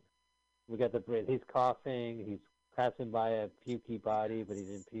 Okay. We got the breath. He's coughing. He's passing by a pukey body, but he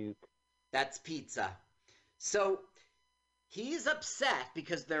didn't puke. That's Pizza. So he's upset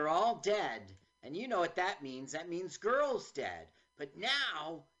because they're all dead, And you know what that means. That means girl's dead. But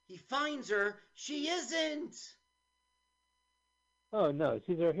now he finds her. She isn't. Oh no,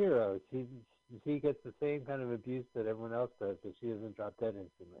 she's our hero. She gets the same kind of abuse that everyone else does, but she doesn't drop dead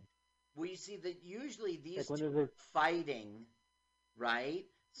instantly. Well, you see that usually these Like two are fighting, right?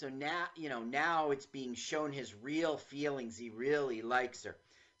 So now, now it's being shown his real feelings. He really likes her.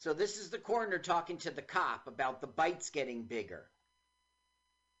 So this is the coroner talking to the cop about the bites getting bigger.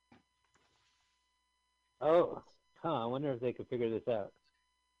 Oh, I wonder if they could figure this out.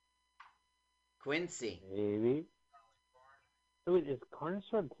 Quincy. Maybe. So wait, is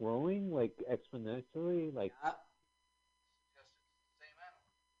Carnosaur growing like exponentially? Like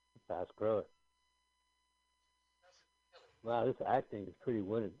fast grower. Wow, this acting is pretty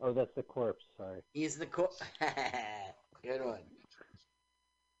wooden. Oh, that's the corpse. Sorry. He's the corpse. Good one.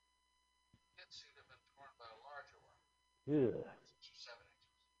 Ugh.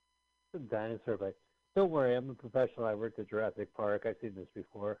 It's a dinosaur bite. Don't worry, I'm a professional. I worked at Jurassic Park. I've seen this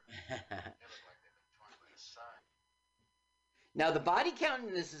before. Now, the body count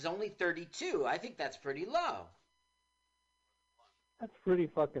in this is only 32. I think that's pretty low. That's pretty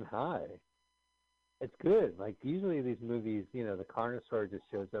fucking high. It's good. Like, usually these movies, the Carnosaur just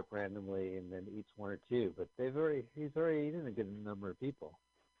shows up randomly and then eats one or two, but he's already eaten a good number of people.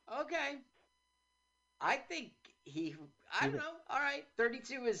 Okay. I think I don't know. All right.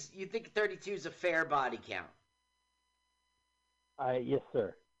 32 you think 32 is a fair body count? Yes,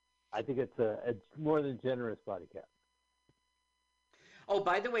 sir. I think it's a more than generous body count. Oh,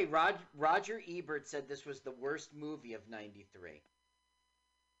 by the way, Roger Ebert said this was the worst movie of '93.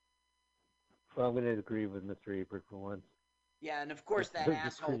 Well, I'm going to agree with Mr. Ebert for once. Yeah, and of course that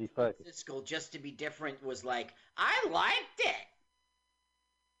asshole Siskel, just to be different, was like, I liked it.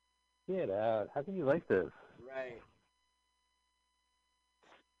 Get out. How can you like this? Right.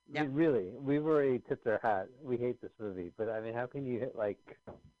 I mean, really, we've already tipped our hat. We hate this movie, but I mean, how can you hit like...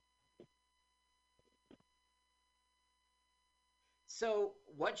 So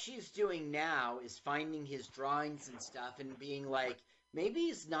what she's doing now is finding his drawings and stuff and being like, maybe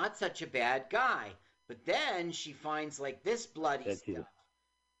he's not such a bad guy. But then she finds like this bloody stuff.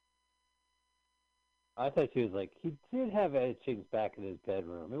 I thought she was like, he did have etchings back in his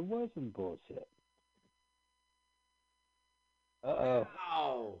bedroom. It wasn't bullshit. Uh-oh.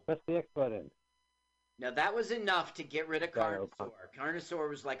 Wow. Press the X button. Now that was enough to get rid of Carnosaur. Carnosaur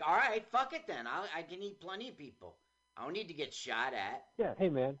was like, all right, fuck it then. I can eat plenty of people. I don't need to get shot at. Yeah, hey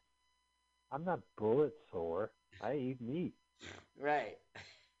man, I'm not bullet sore. I eat meat. Right.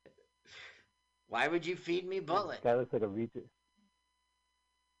 Why would you feed me bullets? This guy looks like a reject.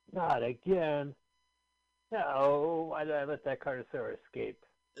 Not again. No, why did I let that Carnosaur escape?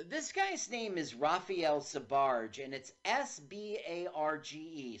 This guy's name is Raphael Sabarge, and it's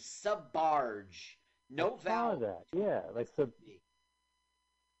S-B-A-R-G-E. Sabarge. No vowel. That. Yeah, like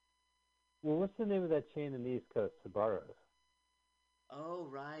Well, what's the name of that chain in the East Coast? Sabaros. Oh,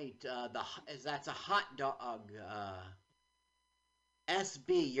 right. That's a hot dog.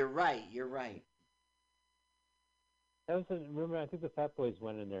 SB. You're right. That was remember, I think the Fat Boys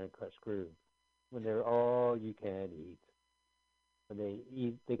went in there and crushed Groove when they're all you can eat. When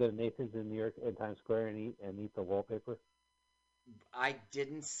they go to Nathan's in New York in Times Square and eat the wallpaper. I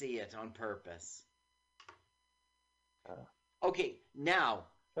didn't see it on purpose. Okay, now.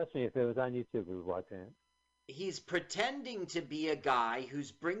 Trust me, if it was on YouTube, we would watch it. He's pretending to be a guy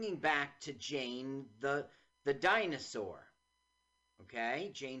who's bringing back to Jane the dinosaur.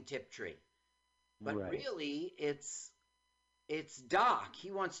 Okay, Jane Tiptree. But really, it's Doc.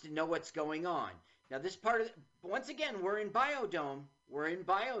 He wants to know what's going on. Now, this part of once again, we're in Biodome.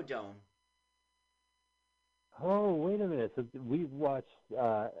 Oh, wait a minute. So we watched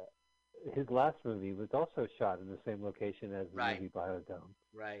his last movie was also shot in the same location as the movie Biodome.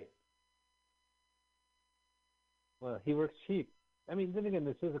 Right. Well, he works cheap. I mean, then again,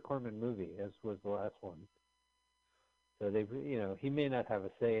 this is a Corman movie, as was the last one. So he may not have a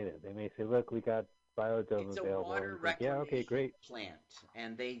say in it. They may say, "Look, we got Biodome it's available." A water yeah, okay, great. Plant,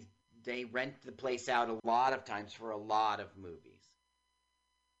 and they rent the place out a lot of times for a lot of movies.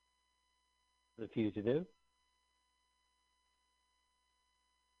 The Fugitive.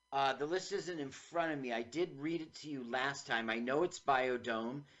 The list isn't in front of me. I did read it to you last time. I know it's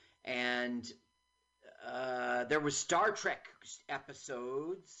Biodome, and there was Star Trek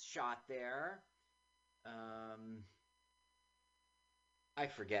episodes shot there. I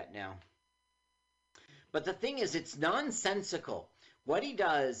forget now. But the thing is, it's nonsensical. What he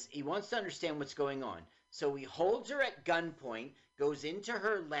does, he wants to understand what's going on. So he holds her at gunpoint, goes into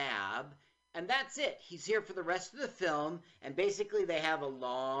her lab, And that's it. He's here for the rest of the film, and basically they have a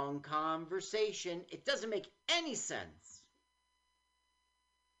long conversation. It doesn't make any sense.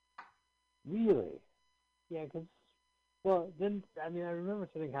 Really? Yeah, because, well, then, I mean, I remember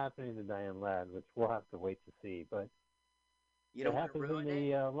something happening to Diane Ladd, which we'll have to wait to see, but You don't it want to happens ruin in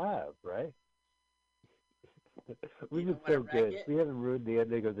it? the lab, right? We've You been don't so want to wreck good. it? We haven't ruined the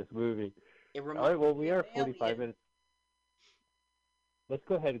ending of this movie. It All right, well, reminds me we of are 45 Alien. minutes. Let's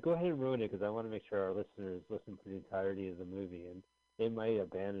go ahead and ruin it, because I want to make sure our listeners listen to the entirety of the movie, and they might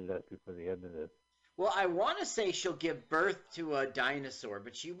abandon us before the end of this. Well, I want to say she'll give birth to a dinosaur,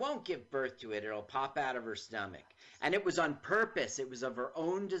 but she won't give birth to it. It'll pop out of her stomach. And it was on purpose. It was of her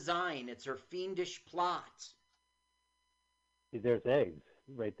own design. It's her fiendish plot. See, there's eggs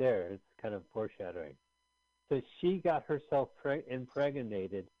right there. It's kind of foreshadowing. So she got herself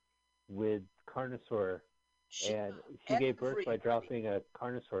impregnated with Carnosaur, and she gave birth by dropping a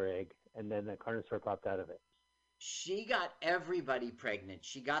Carnosaur egg, and then the Carnosaur popped out of it. She got everybody pregnant.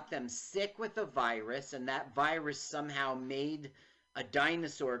 She got them sick with a virus, and that virus somehow made a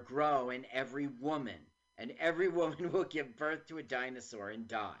dinosaur grow in every woman. And every woman will give birth to a dinosaur and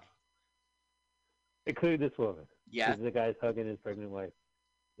die. Including this woman. Yeah. The guy's hugging his pregnant wife.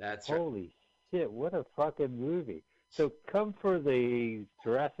 That's right. Holy shit, what a fucking movie. So come for the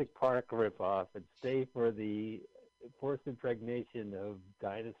Jurassic Park ripoff and stay for the forced impregnation of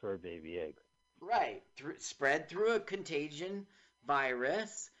dinosaur baby eggs. Right. Spread through a contagion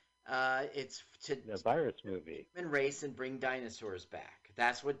virus. It's to the virus movie. Human race and bring dinosaurs back.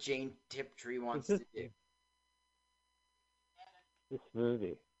 That's what Jane Tiptree wants to do. This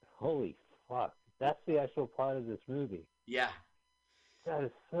movie. Holy fuck. That's the actual plot of this movie. Yeah. That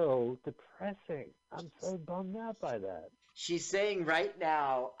is so depressing. I'm so bummed out by that. She's saying right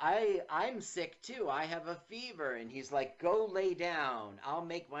now, I'm sick too. I have a fever. And he's like, go lay down. I'll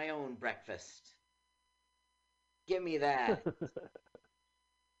make my own breakfast. Give me that.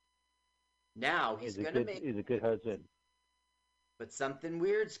 Now he's going to make... He's a good husband. But something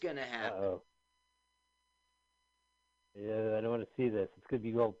weird's going to happen. Uh-oh. Yeah, I don't want to see this. It's going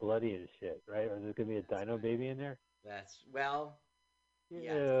to be all bloody and shit, right? Or there's going to be a dino baby in there? That's, well...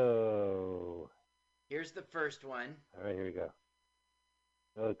 Yeah. Ew. Here's the first one. All right, here we go.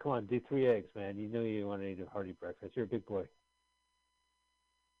 Oh, come on, do 3 eggs, man. You know you want to eat a hearty breakfast. You're a big boy.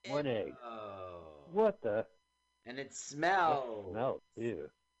 1 egg. What the? And it smells. It smells, ew.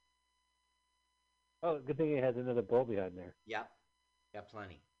 Oh, good thing it has another bowl behind there. Yep. Got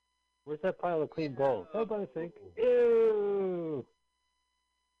plenty. Where's that pile of clean bowls? Oh, by the sink. Ew.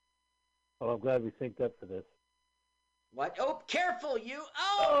 Oh, I'm glad we synced up for this. What? Oh, careful, you.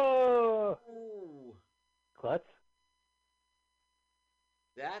 Oh! Klutz?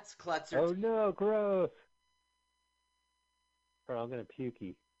 That's Klutzer. Oh, no, gross. Or I'm going to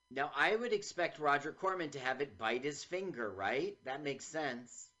pukey. Now, I would expect Roger Corman to have it bite his finger, right? That makes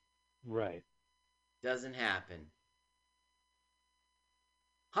sense. Right. Doesn't happen.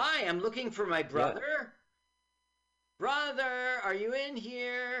 Hi, I'm looking for my brother. Yeah. Brother, are you in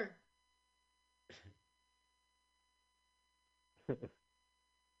here?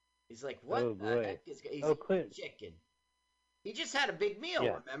 He's like, what oh, the heck is... He's Clint. Chicken. He just had a big meal,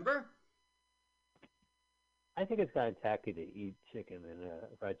 remember? I think it's kind of tacky to eat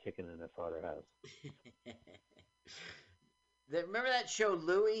fried chicken in a slaughterhouse. Remember that show,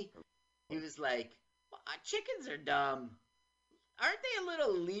 Louie? He was like, chickens are dumb. Aren't they a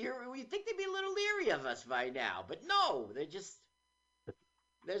little leery? We think they'd be a little leery of us by now. But no, they're just...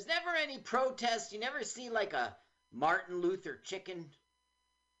 There's never any protest. You never see like a Martin Luther chicken.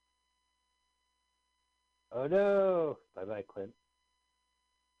 Oh, no. Bye-bye, Clint.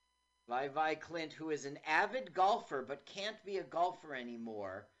 Bye-bye, Clint, who is an avid golfer but can't be a golfer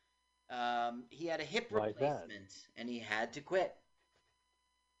anymore. He had a hip replacement, and he had to quit.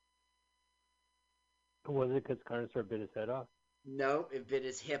 Was it because Carnosaur bit his head off? No, it bit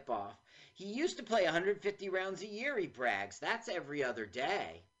his hip off. He used to play 150 rounds a year, he brags. That's every other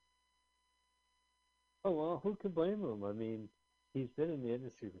day. Oh, well, who can blame him? I mean, he's been in the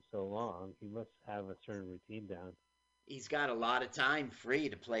industry for so long. He must have a certain routine down. He's got a lot of time free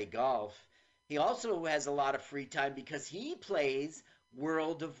to play golf. He also has a lot of free time because he plays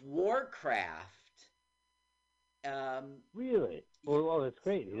World of Warcraft. Really? Well, that's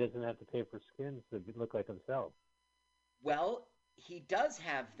great. He doesn't have to pay for skins to look like himself. Well, he does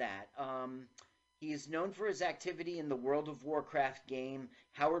have that. He is known for his activity in the World of Warcraft game.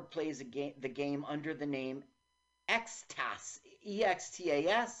 Howard plays the game under the name Extas,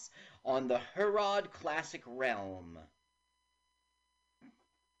 E-X-T-A-S, on the Herod Classic Realm.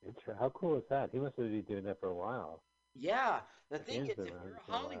 How cool is that? He must have been doing that for a while. Yeah, the thing is, if you're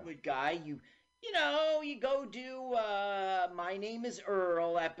a Hollywood guy, you go do My Name is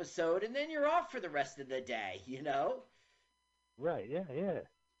Earl episode, and then you're off for the rest of the day, you know? Right, yeah, yeah.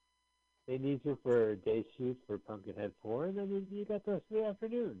 They need you for day shoots for Pumpkinhead 4, and then you got the rest of the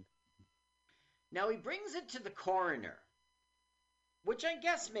afternoon. Now he brings it to the coroner, which I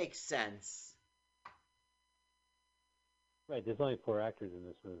guess makes sense. Right, there's only 4 actors in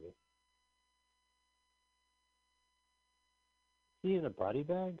this movie. Is he in a body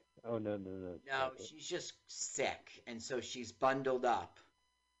bag? Oh, no. No, she's just sick, and so she's bundled up.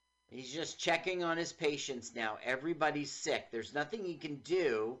 He's just checking on his patients now. Everybody's sick. There's nothing he can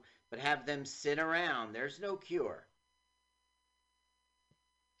do but have them sit around. There's no cure.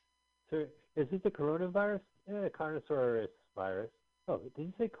 So, is this the coronavirus? Yeah, Carnosaurus virus. Oh, did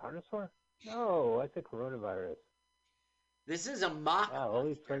you say Carnosaur? No, I said coronavirus. This is a mock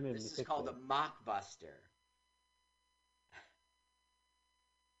buster. This is called a mock buster.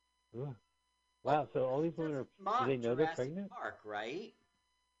 Wow, so all these women do they know they're pregnant? Park, right?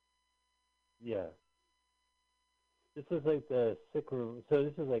 Yeah. This is like the sick room. So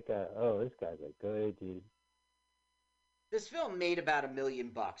this is like this guy's like good, dude. This film made about $1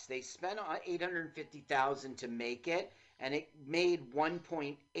 million. They spent $850,000 to make it, and it made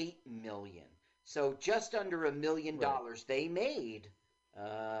 $1.8 million. So just under $1 million they made.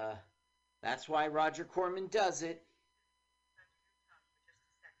 That's why Roger Corman does it.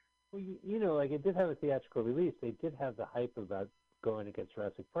 Well, like it did have a theatrical release. They did have the hype about going against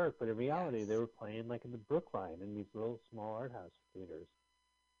Jurassic Park, but in reality, they were playing like in the Brookline in these little small art house theaters.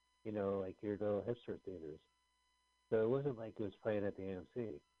 Like your little hipster theaters. So it wasn't like it was playing at the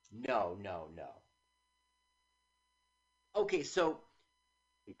AMC. No. Okay, so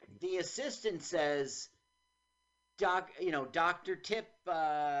the assistant says, Dr.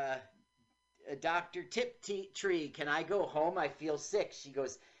 Tiptree, can I go home? I feel sick. She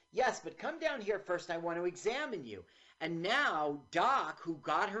goes, yes, but come down here first. I want to examine you. And now Doc, who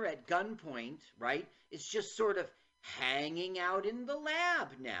got her at gunpoint, right, is just sort of hanging out in the lab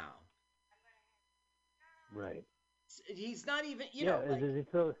now. Right. He's not even, he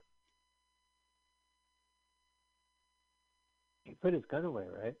put his gun away,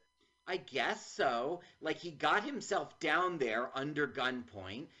 right? I guess so. Like, he got himself down there under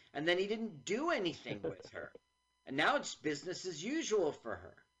gunpoint, and then he didn't do anything with her. And now it's business as usual for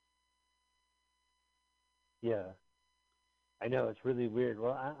her. Yeah. I know, it's really weird.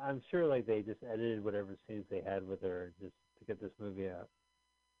 Well, I'm sure, like, they just edited whatever scenes they had with her just to get this movie out.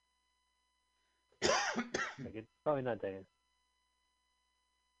 Like, it's probably not Diane.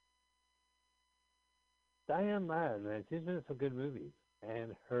 Diane Ladd, man, she's been in some good movies.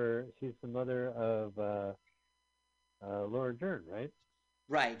 And she's the mother of Laura Dern, right?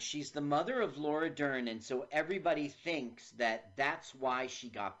 Right. She's the mother of Laura Dern, and so everybody thinks that that's why she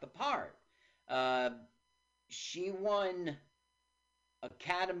got the part. She won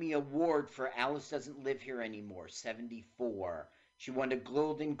Academy Award for Alice Doesn't Live Here Anymore, 1974. She won a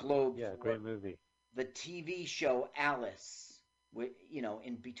Golden Globe for great movie. The TV show Alice,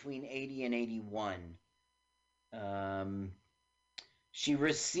 in between 80 and 81. She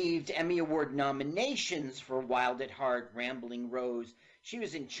received Emmy Award nominations for Wild at Heart, Rambling Rose. She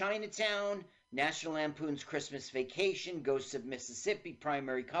was in Chinatown, National Lampoon's Christmas Vacation, Ghosts of Mississippi,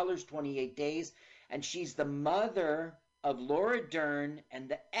 Primary Colors, 28 Days. And she's the mother of Laura Dern and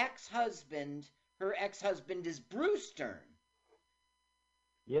the ex-husband. Her ex-husband is Bruce Dern.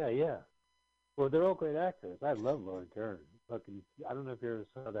 Yeah. Well, they're all great actors. I love Laura Dern. I don't know if you ever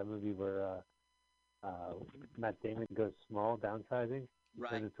saw that movie where Matt Damon goes small, downsizing. He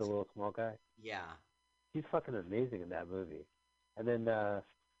turns into a little small guy. Yeah. She's fucking amazing in that movie. And then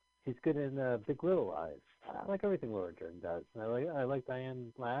she's good in Big Little Lies. I like everything Laura Dern does. And I like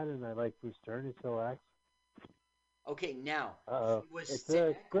Diane Ladd, and I like Bruce Dern, who still acts. Okay, now, she was it's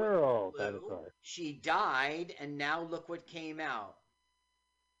sick a girl dinosaur. She died, and now look what came out.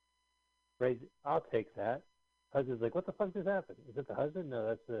 Right, I'll take that. Husband's like, what the fuck just happened? Is it the husband? No,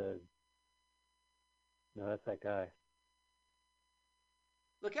 that's that guy.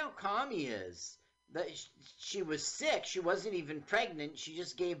 Look how calm he is. She was sick. She wasn't even pregnant. She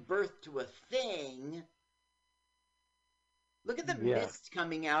just gave birth to a thing. Look at the mist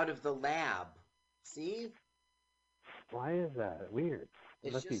coming out of the lab. See? Why is that? Weird.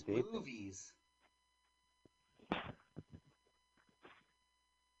 It's just movies.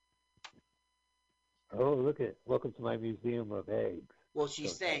 Oh, look at welcome to my museum of eggs. Well,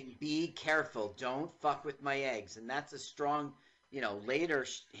 she's saying, be careful. Don't fuck with my eggs. And that's a strong, later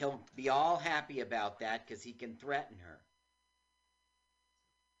he'll be all happy about that because he can threaten her.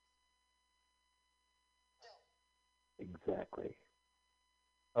 Exactly.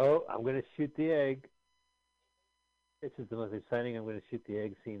 Oh, I'm going to shoot the egg. This is the most exciting I'm going to shoot the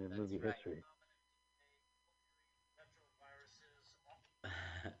egg scene in movie history.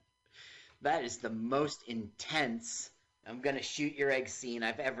 That is the most intense I'm going to shoot your egg scene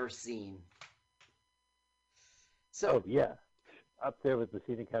I've ever seen. So, oh, yeah. Up there with the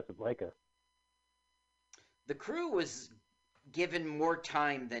scene in Casablanca. The crew was given more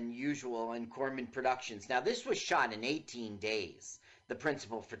time than usual in Corman Productions. Now, this was shot in 18 days, the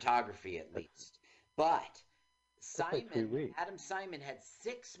principal photography at least. But Adam Simon had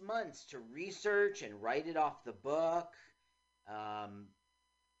 6 months to research and write it off the book.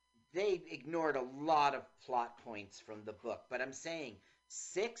 They ignored a lot of plot points from the book, but I'm saying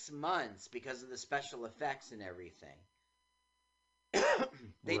 6 months because of the special effects and everything.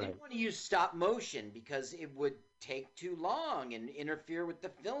 They didn't want to use stop motion because it would take too long and interfere with the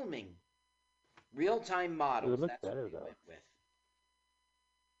filming. Real-time models, that's what they went with.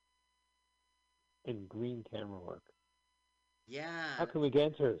 And green camera work. Yeah. How can we get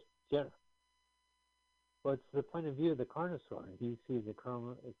into it? Yeah. Well, it's the point of view of the Carnosaur. You see the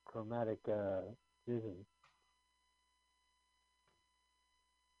chromatic vision.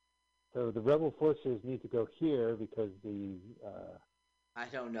 So the rebel forces need to go here because the... I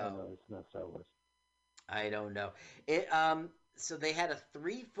don't know. No, it's not Star Wars. I don't know. So they had a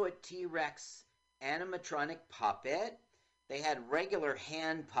 3-foot T-Rex animatronic puppet. They had regular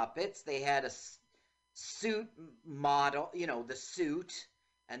hand puppets. They had a suit model, the suit.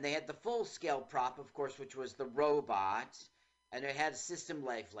 And they had the full-scale prop, of course, which was the robot. And it had a system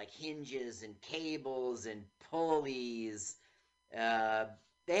like hinges and cables and pulleys.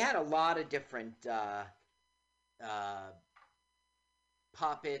 They had a lot of different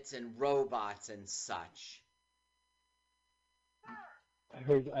puppets and robots and such. I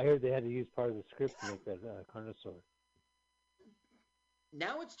heard they had to use part of the script to make that Carnosaur.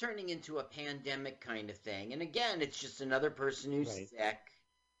 Now it's turning into a pandemic kind of thing. And again, it's just another person who's sick.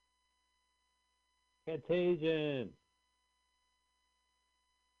 Contagion.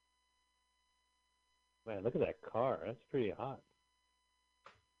 Man, look at that car. That's pretty hot.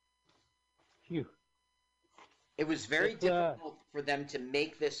 Phew. It was very difficult for them to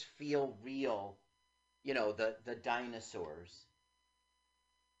make this feel real, the dinosaurs.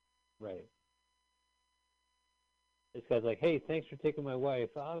 Right. This guy's like, hey, thanks for taking my wife.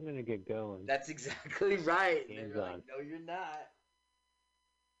 I'm going to get going. That's exactly right. Hands They're on. like, no, you're not.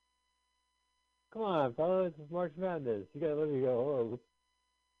 Come on, fellas. It's March Madness. You got to let me go. Oh.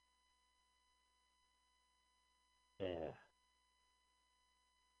 Yeah.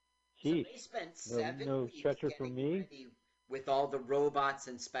 Jeez. So they spent 7 weeks getting ready with all the robots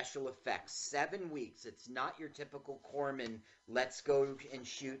and special effects. 7 weeks. It's not your typical Corman, let's go and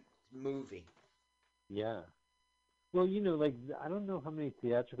shoot movie. Yeah. Well, I don't know how many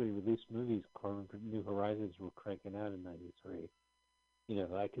theatrically released movies Corman New Horizons were cranking out in '93.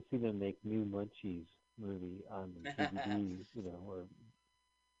 I could see them make New Munchies movie on DVD, or...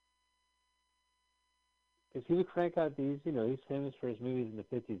 Because he would crank out these, he's famous for his movies in the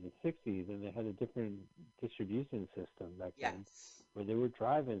 50s and 60s, and they had a different distribution system back then, where they were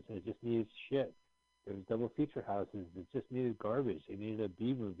drive-ins and it just needed shit. There was double feature houses that just needed garbage. They needed a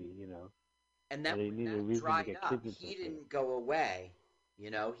B movie, And that dried up. He didn't go away.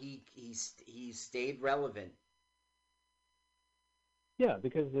 He stayed relevant. Yeah,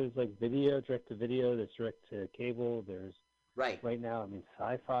 because there's video, direct to video, there's direct to cable, there's right now,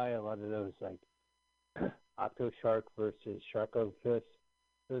 sci-fi, a lot of those Octo Shark versus Sharko Fist,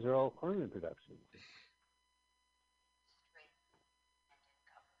 those are all Corman productions.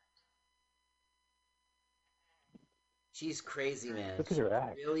 She's crazy, man. Look at her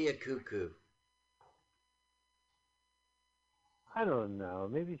act. Really a cuckoo. I don't know.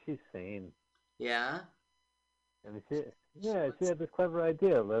 Maybe she's sane. Yeah? She had this clever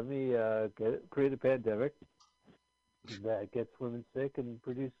idea. Let me create a pandemic that gets women sick and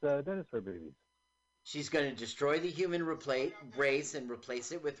produce dinosaur babies. She's going to destroy the human race and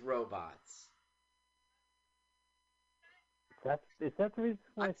replace it with robots. Is that the reason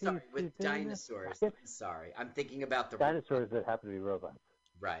why I'm sorry, with dinosaurs. I'm sorry. I'm thinking about the dinosaurs that happen to be robots.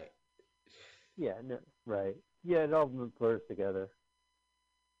 Right. Yeah, no, right. Yeah, it all blurs together.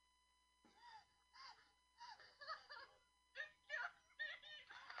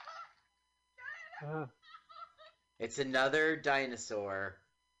 It's another dinosaur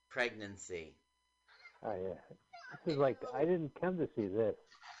pregnancy. Oh, yeah. This is I didn't come to see this.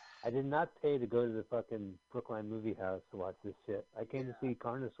 I did not pay to go to the fucking Brookline movie house to watch this shit. I came to see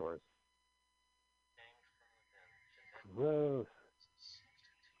Carnosaurs. Gross.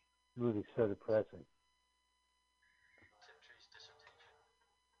 Movie's so depressing.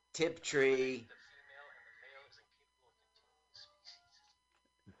 Tiptree.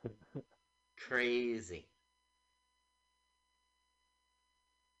 Crazy.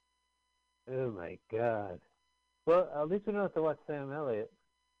 Oh my God. Well, at least we don't have to watch Sam Elliott.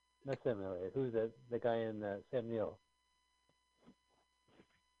 Not Sam Elliott. Who's that? The guy in Sam Neill.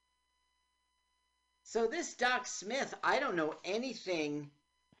 So this Doc Smith, I don't know anything.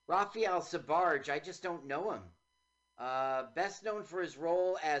 Raphael Sabarge, I just don't know him. Best known for his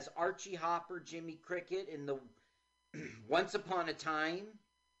role as Archie Hopper, Jimmy Cricket in the Once Upon a Time,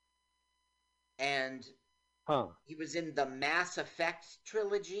 and he was in the Mass Effect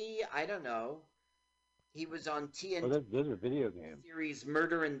trilogy. I don't know. He was on TNT. Well, those are video games. Series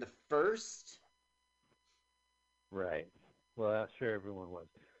Murder in the First. Right. Well, I'm sure everyone was.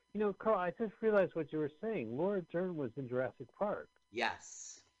 You know, Carl, I just realized what you were saying. Laura Dern was in Jurassic Park.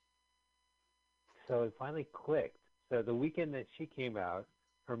 Yes. So it finally clicked. So the weekend that she came out,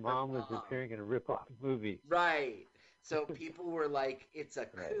 her mom was appearing in a rip-off movie. Right. So people were like, it's a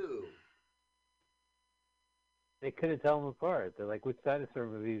coup. They couldn't tell them apart. They're like, which dinosaur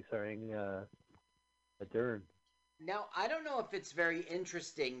movie is starring a Dern? Now, I don't know if it's very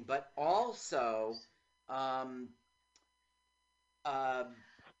interesting, but also, let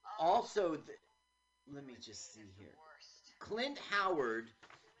me just see here. Clint Howard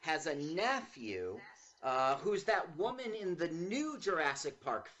has a nephew who's that woman in the new Jurassic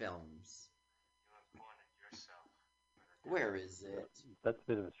Park films. Where is it? That's a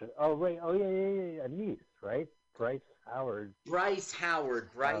bit of a stretch. Oh, right. Oh, yeah. A niece, right? Bryce Howard. Bryce Howard.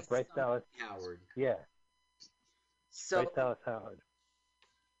 Bryce Dallas Howard. Yeah. So, Bryce Dallas Howard.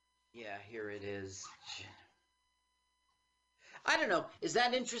 Yeah, here it is. I don't know. Is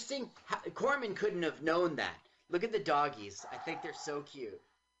that interesting? Corman couldn't have known that. Look at the doggies. I think they're so cute.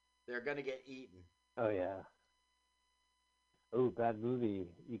 They're going to get eaten. Oh, yeah. Oh, bad movie.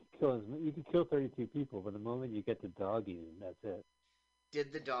 You can kill 32 people, but the moment you get the dog eaten, that's it.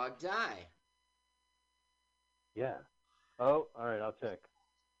 Did the dog die? Yeah. Oh, all right, I'll check.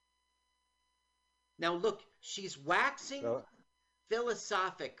 Now look, she's waxing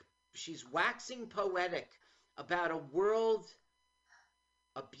philosophic. She's waxing poetic about a world,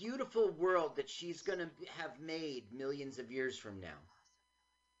 a beautiful world that she's going to have made millions of years from now.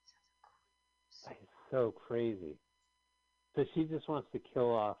 That is so crazy. So she just wants to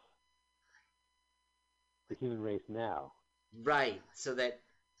kill off the human race now. Right, so that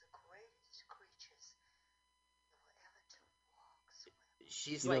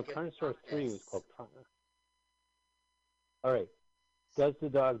she's like Carnosaurus 3 was called All right. Does the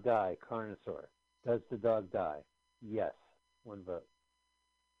dog die? Carnosaur. Does the dog die? Yes. One vote.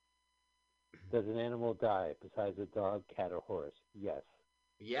 Does an animal die besides a dog, cat, or horse? Yes.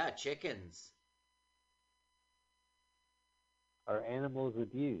 Yeah, chickens. Are animals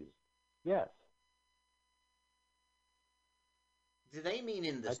abused? Yes. Do they mean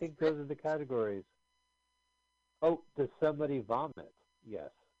in the I think those are the categories. Oh, does somebody vomit? Yes.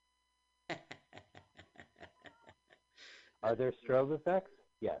 Are there strobe effects?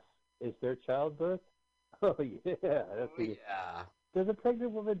 Yes. Is there childbirth? Oh, yeah. Yeah. Does a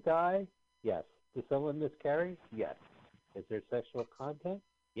pregnant woman die? Yes. Does someone miscarry? Yes. Is there sexual content?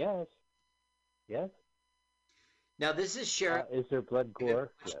 Yes. Yes. Now, this is Sheriff. Is there blood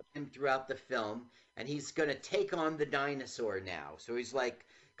gore? Yes. Him throughout the film, and he's going to take on the dinosaur now. So he's like,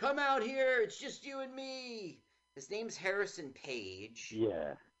 come out here. It's just you and me. His name's Harrison Page.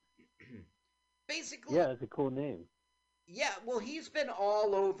 Yeah. Basically. Yeah, that's a cool name. Yeah, well, he's been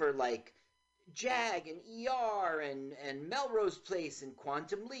all over, like, JAG and ER and Melrose Place and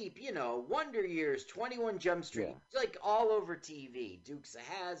Quantum Leap, Wonder Years, 21 Jump Street. Yeah. It's like all over TV. Dukes of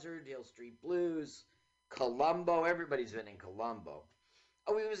Hazzard, Hill Street Blues, Columbo. Everybody's been in Columbo.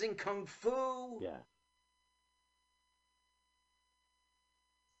 Oh, he was in Kung Fu. Yeah.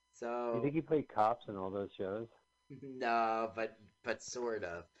 So. You think he played cops in all those shows? No, but sort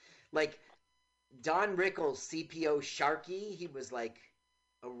of. Like, Don Rickles, CPO Sharky, he was like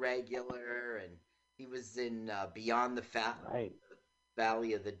a regular, and he was in Beyond the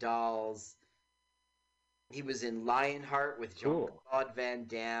Valley of the Dolls. He was in Lionheart with Jean-Claude Van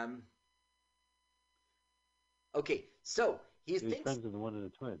Damme. Okay, so he was thinks friends with one of the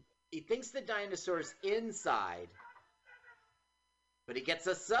twins. He thinks the dinosaur's inside, but he gets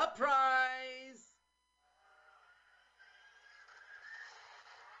a surprise.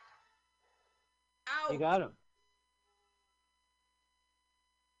 You got him.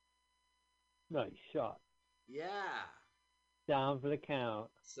 Nice shot. Yeah. Down for the count.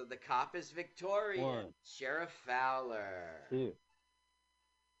 So the cop is victorious. 1. Sheriff Fowler. 2.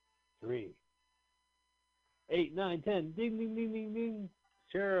 3. 8, 9, 10. Ding, ding, ding, ding, ding.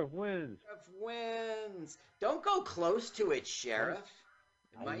 Sheriff wins. Sheriff wins. Don't go close to it, Sheriff.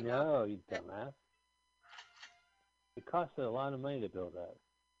 It I might know, you dumbass. It costed a lot of money to build that.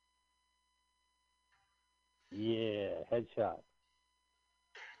 Yeah, headshot.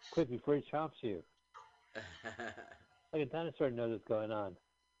 Quick before he chomps you. Like a dinosaur knows what's going on.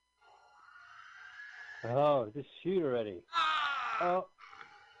 Oh, just shoot already. Oh.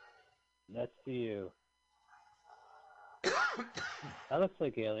 That's to you. That looks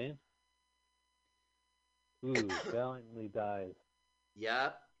like Alien. Ooh, valiantly dies.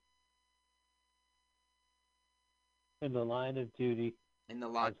 Yep. In the line of duty. In the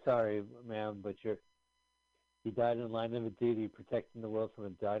line. I'm sorry, ma'am, but he died in the line of duty protecting the world from a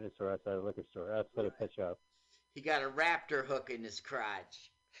dinosaur outside a liquor store. Outside a pet shop. He got a raptor hook in his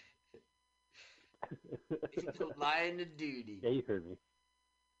crotch. In the line of duty. Yeah, you heard me.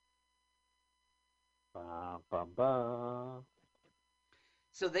 Bum, bum, bum.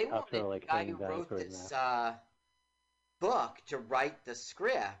 So they wanted the guy who wrote this book to write the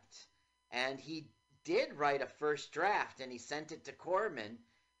script, and he did write a first draft, and he sent it to Corman,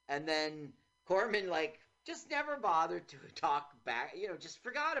 and then Corman, just never bothered to talk back, just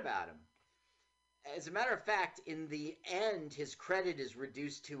forgot about him. As a matter of fact, in the end, his credit is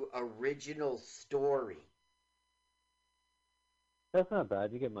reduced to original story. That's not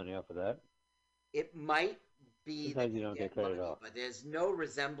bad. You get money off of that. It might be sometimes you don't get credit money, off. but there's no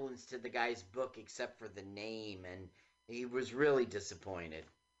resemblance to the guy's book except for the name, and he was really disappointed.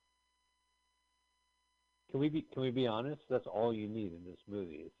 Can we be honest? That's all you need in this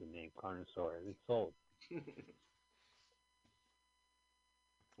movie is the name Carnosaur. It's sold.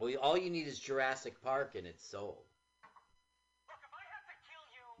 Well, all you need is Jurassic Park, and it's sold.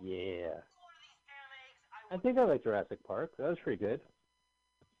 Yeah. I think I like Jurassic Park. That was pretty good.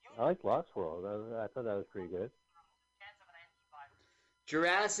 I like Lost World. I thought that was pretty good.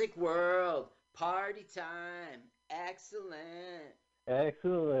 Jurassic World, party time, excellent.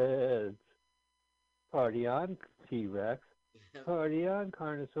 Excellent. Party on, T-Rex. Party on,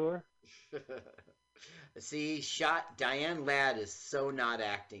 Carnosaur. See, Diane Ladd is so not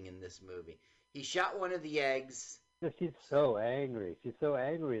acting in this movie. He shot one of the eggs. She's so angry. She's so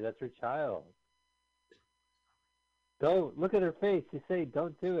angry. That's her child. Don't look at her face. She's saying,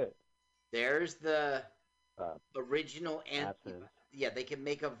 "Don't do it." There's the original yeah, they can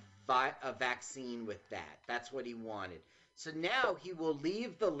make a vaccine with that. That's what he wanted. So now he will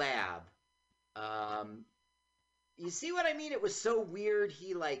leave the lab. You see what I mean? It was so weird.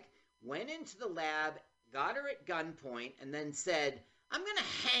 He went into the lab, got her at gunpoint, and then said, "I'm gonna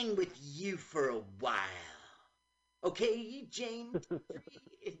hang with you for a while. Okay, Jane?"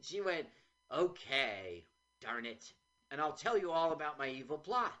 And she went, "Okay, darn it. And I'll tell you all about my evil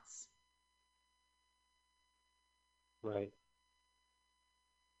plots." Right.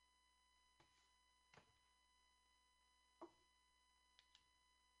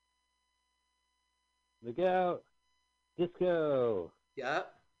 Look out. Disco.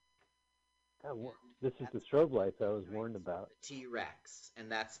 Yep. This is the strobe lights I was warned about. The T-Rex,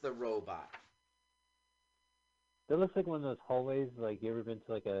 and that's the robot. That looks like one of those hallways. You ever been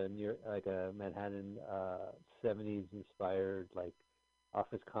to a Manhattan 70s inspired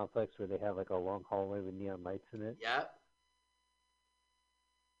office complex where they have a long hallway with neon lights in it? Yep.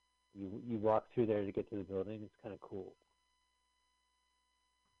 You walk through there to get to the building. It's kind of cool.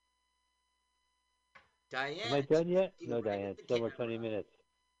 Diane. Am I done yet? No, Diane. Still more 20 minutes.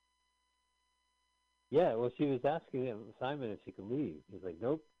 Yeah, well, she was asking Simon if she could leave. He's like,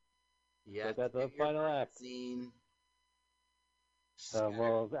 "Nope." Yeah. So that's the final act. Scene.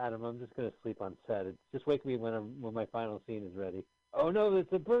 Well, Adam, I'm just gonna sleep on set. Just wake me when my final scene is ready. Oh no,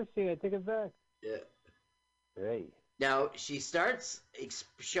 it's a birth scene. I take it back. Yeah. Great. Now she starts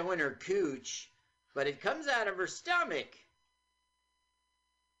showing her cooch, but it comes out of her stomach.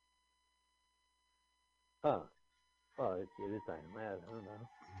 Huh. Well, it is Diane. I don't know.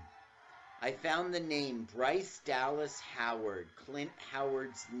 I found the name Bryce Dallas Howard, Clint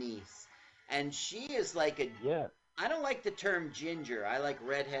Howard's niece. And she is Yeah. I don't like the term ginger. I like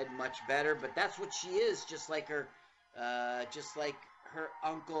redhead much better, but that's what she is, just like her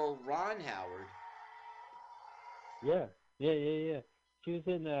uncle Ron Howard. Yeah. She was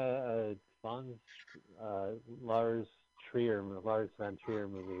in Lars von Trier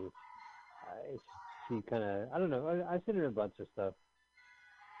movie. She kind of, I don't know. I've seen her in a bunch of stuff.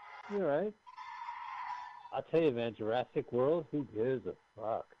 You're right. I'll tell you, man, Jurassic World, who gives a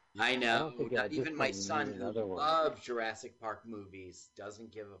fuck? I know. Even my son, who loves Jurassic Park movies,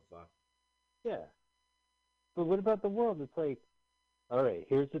 doesn't give a fuck. Yeah. But what about the world? It's all right,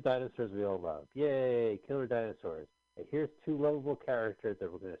 here's the dinosaurs we all love. Yay, killer dinosaurs. here's two lovable characters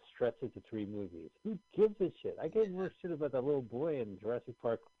that we're going to stretch into 3 movies. Who gives a shit? I gave more shit about that little boy in Jurassic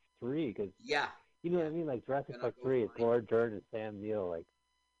Park 3 because, you know what I mean? Like Jurassic Park 3, it's Laura Dern and Sam Neill. Like,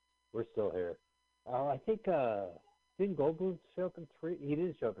 we're still here. I think, didn't Goldblum show up in 3? He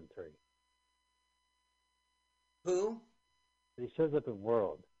didn't show up in 3. Who? He shows up in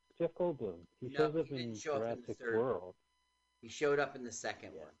World. Jeff Goldblum. He shows up in Jurassic World. He showed up in the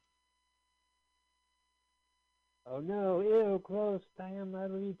second one. Oh no! Ew, gross! Diane, what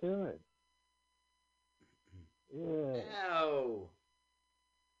are you doing? Yeah. No.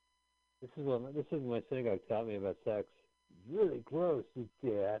 This is my synagogue taught me about sex. Really gross. You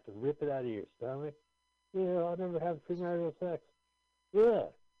have to rip it out of your stomach. Yeah, I'll never have premarital sex. Yeah.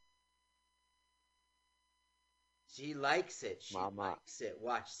 She likes it. She likes it.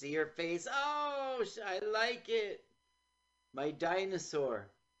 Watch, see her face. Oh, I like it. My dinosaur.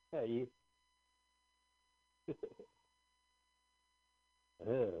 Yeah, you.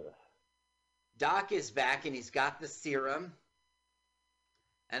 Doc is back and he's got the serum.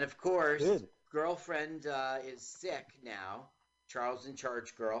 And of course, girlfriend is sick now. Charles in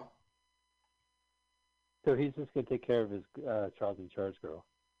Charge girl. So he's just going to take care of his Charles in Charge girl.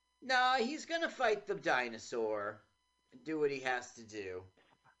 No, he's going to fight the dinosaur and do what he has to do.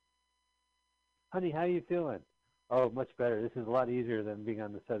 Honey, how are you feeling? Oh, much better. This is a lot easier than being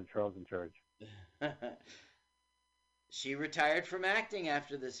on the set of Charles in Charge. She retired from acting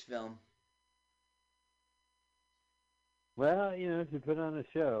after this film. Well, you know, if you put on a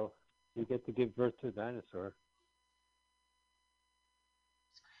show, you get to give birth to a dinosaur.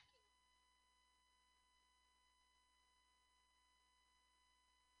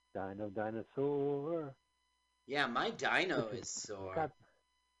 Dinosaur. Yeah, my dino is sore.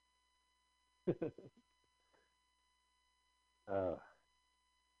 So,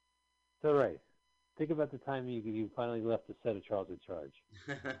 right. Think about the time you finally left the set of Charles in Charge.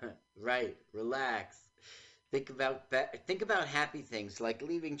 Right. Relax. Think about happy things like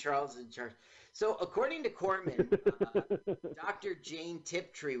leaving Charles in Charge. So, according to Corman, Dr. Jane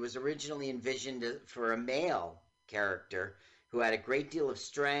Tiptree was originally envisioned for a male character who had a great deal of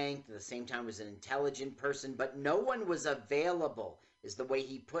strength, at the same time was an intelligent person, but no one was available, is the way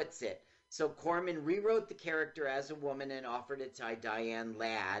he puts it. So Corman rewrote the character as a woman and offered it to Diane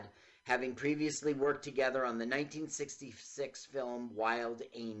Ladd, having previously worked together on the 1966 film Wild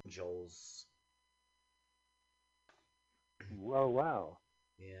Angels. Oh, wow.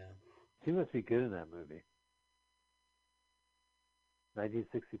 Yeah. She must be good in that movie.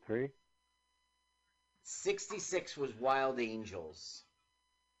 1963? 66 was Wild Angels.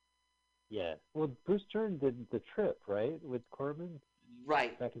 Yeah. Well, Bruce Dern did The Trip, right? With Corman?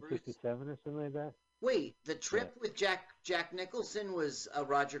 Right. Back in 67 or something like that? Wait, The Trip with Jack Nicholson was a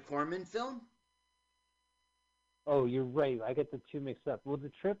Roger Corman film? Oh, you're right. I get the two mixed up. Well,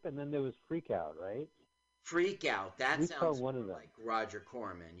 The Trip, and then there was Freak Out, right? Freak Out. That we sounds one of them. Like Roger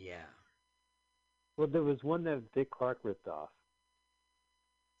Corman, yeah. Well, there was one that Dick Clark ripped off.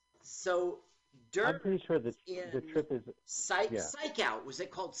 So, I'm pretty sure the Trip is... Psych Out. Was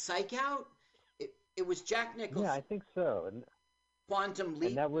it called Psych Out? It was Jack Nicholson. Yeah, I think so. And Quantum Leap.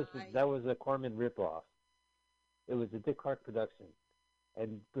 And that was a Corman ripoff. It was a Dick Clark production.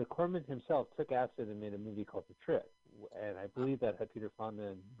 And the Corman himself took acid and made a movie called The Trip. And I believe that had Peter Fonda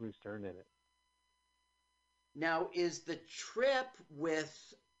and Bruce Dern in it. Now, is The Trip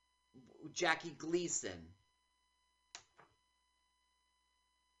with Jackie Gleason?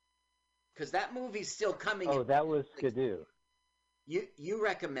 Because that movie's still coming. Oh, that was Skidoo. You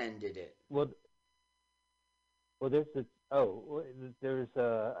recommended it. Well, there's a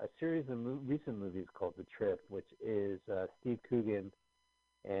series of recent movies called The Trip, which is Steve Coogan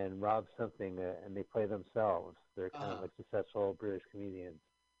and Rob something, and they play themselves. They're kind of like successful British comedians,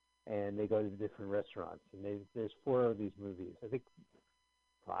 and they go to different restaurants. And there's 4 of these movies. I think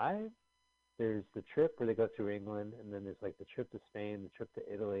 5. There's The Trip where they go through England, and then there's like The Trip to Spain, The Trip to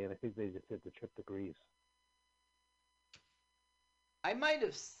Italy, and I think they just did The Trip to Greece. I might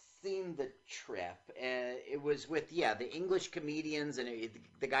have seen The Trip, and it was with the English comedians, and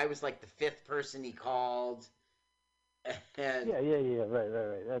the guy was like the 5th person he called. And, yeah,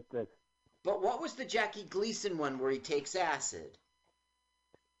 right. That's. But what was the Jackie Gleason one where he takes acid?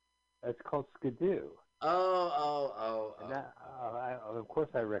 That's called Skidoo. Oh. And that, of course,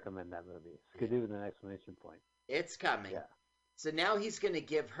 I recommend that movie. Skidoo with an exclamation point. It's coming. Yeah. So now he's going to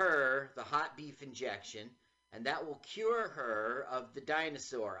give her the hot beef injection, and that will cure her of the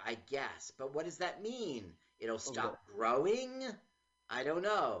dinosaur, I guess. But what does that mean? It'll stop growing? I don't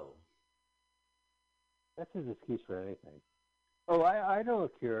know. That's his excuse for anything. Oh, I know a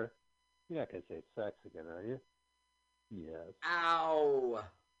cure. You're not going to say sex again, are you? Yes. Ow.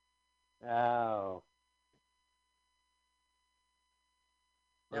 Ow.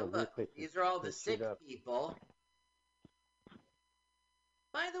 Now look, these are all the sick people.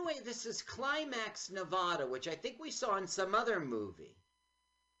 By the way, this is Climax, Nevada, which I think we saw in some other movie.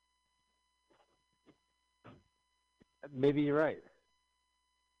 Maybe you're right.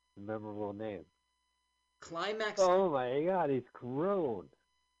 Memorable name. Climax. Oh my God, he's grown.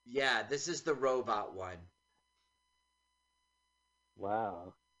 Yeah, this is the robot one.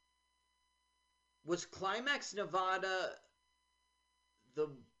 Wow. Was Climax, Nevada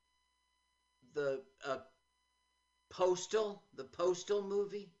the postal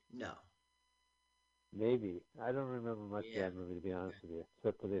movie? No. Maybe. I don't remember much of that movie, to be honest with you,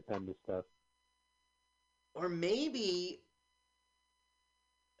 except for the appendix stuff. Or maybe,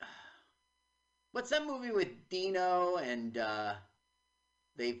 what's that movie with Dino and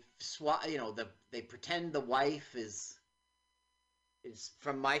they they pretend the wife is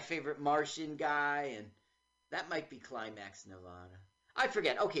from My Favorite Martian guy, and that might be Climax, Nevada. I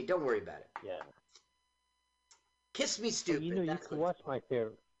forget. Okay, don't worry about it. Yeah. Kiss Me Stupid. You can watch my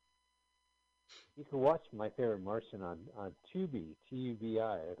favorite. You can watch My Favorite Martian on Tubi, Tubi.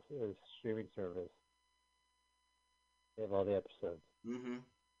 It's a streaming service. They have all the episodes. Mm-hmm.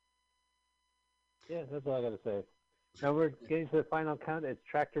 Yeah, that's all I got to say. Now we're getting to the final count. It's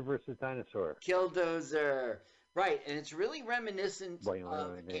Tractor versus Dinosaur. Killdozer. Right, and it's really reminiscent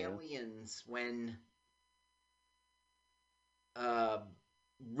of Aliens when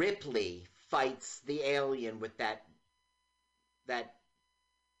Ripley fights the alien with that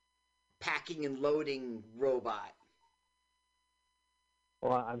packing and loading robot.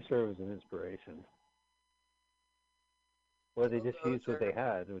 Well, I'm sure it was an inspiration. Or they just used what they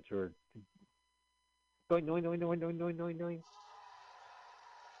had, which were doing.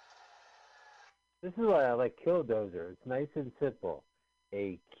 This is why I like Killdozer. It's nice and simple.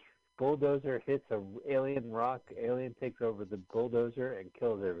 A bulldozer hits a alien rock. Alien takes over the bulldozer and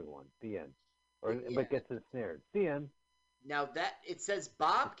kills everyone. The end. But gets ensnared. The end. Now that it says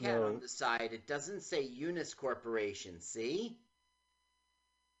Bobcat on the side, it doesn't say Unis Corporation. See?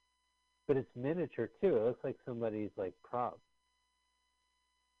 But it's miniature too. It looks like somebody's prop.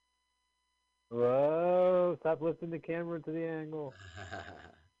 Whoa! Stop lifting the camera to the angle.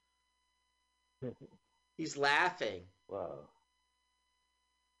 He's laughing. Wow.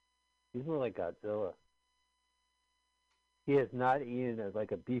 He's more like Godzilla. He has not eaten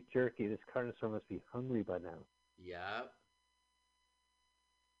a beef jerky. This carnivore must be hungry by now. Yep.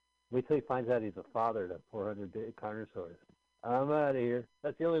 Wait till he finds out he's a father to 400 carnivores. I'm out of here.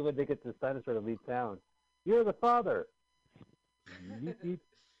 That's the only way they get this dinosaur to leave town. You're the father.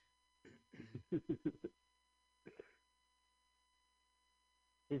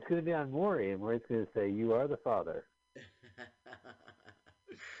 He's going to be on Maury, and Maury's going to say, "You are the father."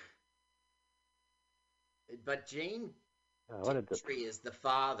 But Jane Tree is the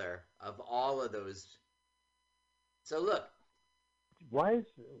father of all of those. So look. Why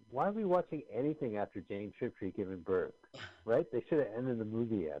are we watching anything after Jane Triptree giving birth? Right? They should have ended the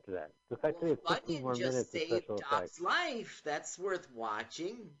movie after that. The fact that it's 15 more minutes of special effects. Doc's life. That's worth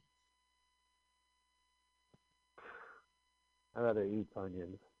watching. I'd rather eat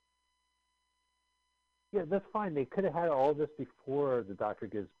onions. Yeah, that's fine. They could have had all this before the doctor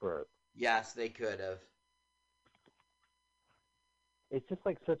gives birth. Yes, they could have. It's just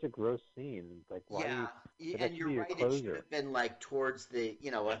such a gross scene. Why? Yeah, and you're right. It should have been towards the,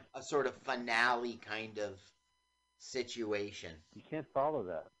 a sort of finale kind of situation. You can't follow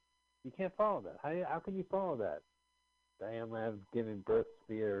that. You can't follow that. How can you follow that? Diane giving birth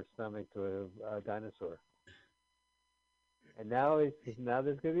via her stomach to a dinosaur. And now there's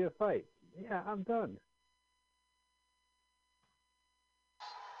going to be a fight. Yeah, I'm done.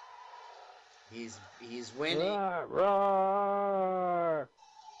 He's winning. Roar, roar,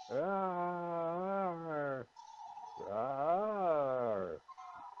 roar,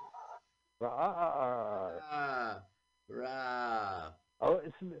 roar, roar. Oh,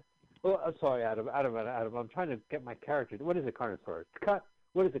 I'm sorry, Adam. I'm trying to get my character. What is a carnivore? Cut.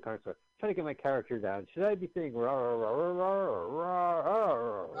 What is a carnivore? I'm trying to get my character down. Should I be saying roar, roar, roar, roar,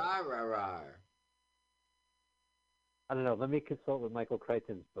 roar, roar, roar? I don't know. Let me consult with Michael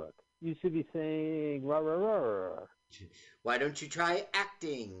Crichton's book. You should be saying rah rah rah. Why don't you try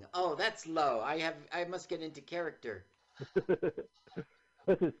acting? Oh, that's low. I must get into character.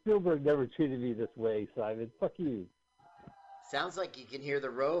 Listen, Spielberg never treated me this way, Simon. Fuck you. Sounds like you can hear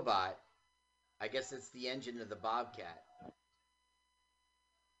the robot. I guess it's the engine of the Bobcat.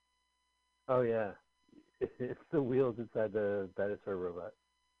 Oh yeah, it's the wheels inside the dinosaur robot.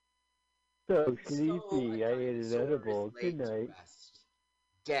 So Stole sleepy. a I ate an dinosaur is edible. Good laid to night. rest.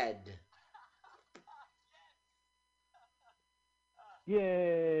 Dead.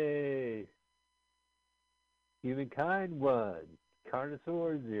 Yay! Humankind 1,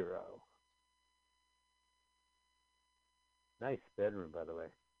 Carnosaur 0. Nice bedroom, by the way.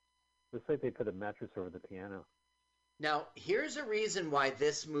 Looks like they put a mattress over the piano. Now, here's a reason why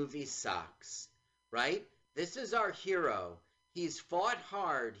this movie sucks, right? This is our hero. He's fought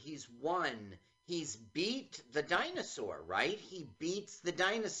hard. He's won. He's beat the dinosaur, right? He beats the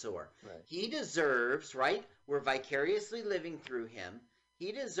dinosaur. Right. He deserves, right? We're vicariously living through him.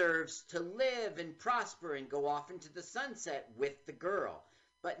 He deserves to live and prosper and go off into the sunset with the girl.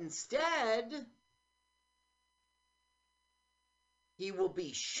 But instead, he will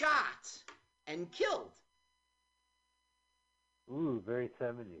be shot and killed. Ooh, very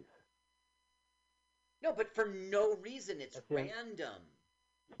 70s. No, but for no reason. It's That's it. random.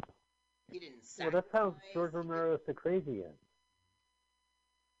 He didn't sacrifice. Well, that's how George Romero's The Crazy ends.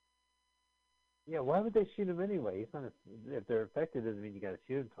 Yeah, why would they shoot him anyway? He's not. If they're affected, doesn't mean you got to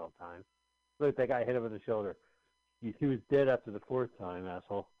shoot him 12 times. Look, that guy hit him in the shoulder. He was dead after the 4th time,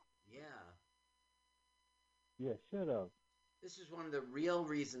 asshole. Yeah. Yeah, shut up. This is one of the real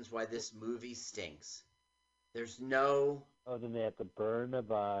reasons why this movie stinks. There's no... Oh, then they have to burn the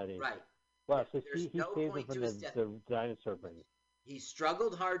body. Right. Wow, so There's he no saved him point from to his death. the dinosaur thing. He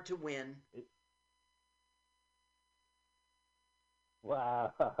struggled hard to win.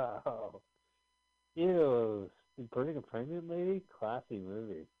 Wow. Ew. Burning a pregnant lady? Classy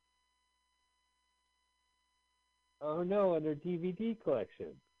movie. Oh no, on their DVD collection.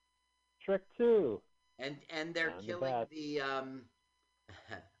 Shrek 2. And they're Down the killing back. the...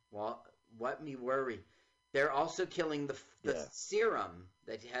 well, what me worry. They're also killing the Yeah. serum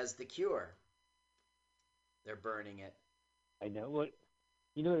that has the cure. They're burning it. I know what.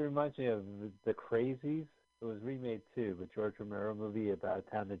 You know, it reminds me of the Crazies. It was remade too, but George Romero movie about a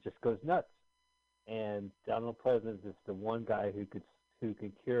town that just goes nuts. And Donald Pleasance is the one guy who could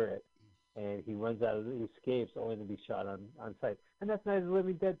cure it, and he runs out of he escapes only to be shot on sight. And that's Night of the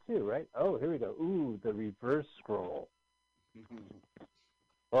Living Dead too, right? Oh, here we go. Ooh, the reverse scroll.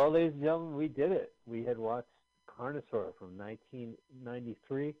 Well, ladies and gentlemen, we did it. We had watched Carnosaur from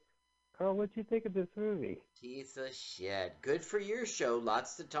 1993. Carl, what'd you think of this movie? Piece of shit. Good for your show.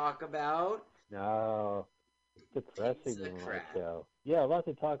 Lots to talk about. No, depressing Piece of in my crap. show. Yeah, a lot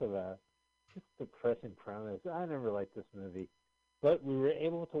to talk about. Just depressing premise. I never liked this movie. But we were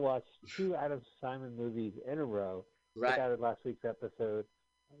able to watch 2 Adam Simon movies in a row. Right. Check out last week's episode.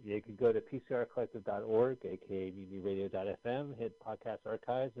 You can go to pcrcollective.org, aka MutinyRadio.fm, hit podcast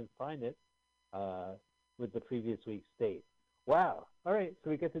archives, and find it with the previous week's date. Wow. All right, so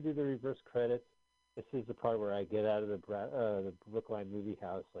we get to do the reverse credits. This is the part where I get out of the Brookline movie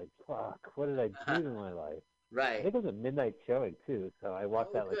house like, fuck, what did I do in my life? I Right. think it was a midnight showing, too, so I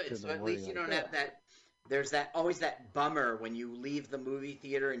walked out like 2 good. in So the at morning. least you like, don't have that. There's always that bummer when you leave the movie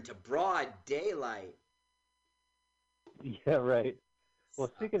theater into broad daylight. Yeah, right.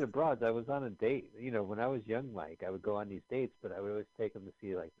 Well, speaking of broads, I was on a date. You know, when I was young, Mike, I would go on these dates, but I would always take them to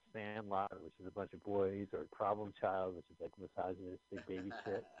see, like, The Sandlot, which is a bunch of boys, or Problem Child, which is, like, misogynistic baby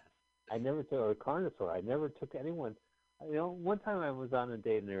shit. I never took, or Carnosaur, I never took anyone. You know, one time I was on a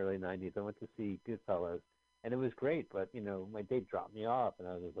date in the early 90s. I went to see Goodfellas, and it was great, but, you know, my date dropped me off, and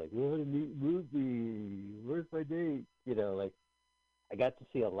I was just like, what a neat movie. Where's my date? You know, like, I got to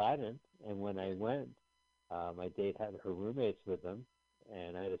see Aladdin, and when I went, my date had her roommates with them,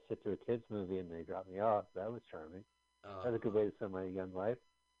 and I had to sit through a kids' movie, and they dropped me off. That was charming. That was a good way to spend my young life.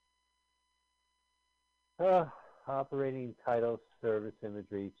 Operating title, service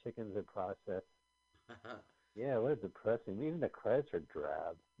imagery, chickens in process. Yeah, what a depressing. Even the credits are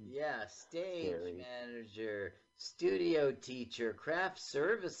drab. Yeah, stage Scary. manager, studio teacher, craft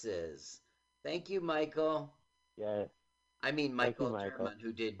services. Thank you, Michael. Yeah. I mean Thank you, Michael Michael. German,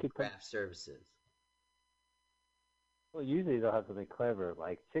 who did Keep craft services. Well, usually they'll have something clever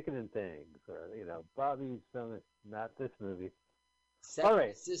like Chicken and Things, or, you know, Bobby's something. Not this movie. All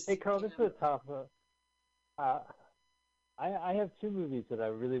right. Hey, Carl, this is a tough. I have 2 movies that I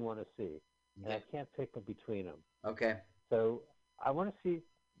really want to see, and I can't pick between them. Okay. So I want to see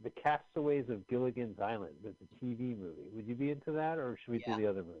The Castaways of Gilligan's Island. It's a TV movie. Would you be into that, or should we do the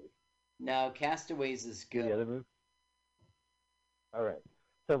other movie? No, Castaways is good. The other movie? All right.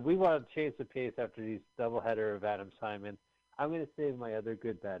 So we want to change the pace after these doubleheader of Adam Simon. I'm going to save my other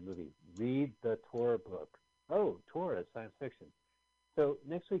good bad movie. Read the Torah book. Oh, Torah, science fiction. So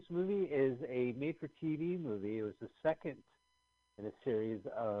next week's movie is a made-for-TV movie. It was the second in a series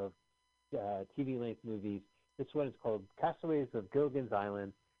of TV-length movies. This one is called Castaways of Gilligan's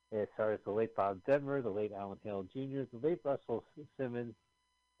Island. It stars the late Bob Denver, the late Alan Hale Jr., the late Russell Simmons,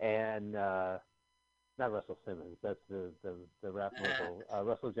 and not Russell Simmons, that's the rap mogul,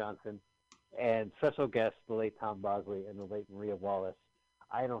 Russell Johnson, and special guests, the late Tom Bosley and the late Maria Wallace.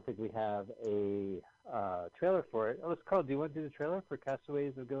 I don't think we have a trailer for it. Oh, it's called, do you want to do the trailer for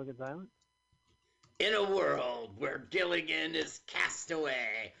Castaways of Gilligan's Island? In a world where Gilligan is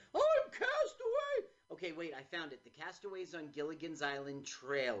castaway. I'm castaway! Okay, wait, I found it. The Castaways on Gilligan's Island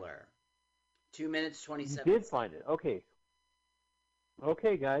trailer. 2 minutes, 27 You did find it. Okay.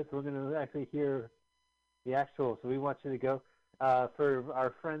 Okay, guys, we're going to actually hear the actual, so we want you to go. For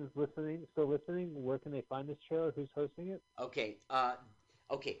our friends still listening, where can they find this trailer? Who's hosting it? Okay,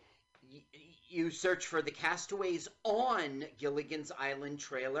 you search for the Castaways on Gilligan's Island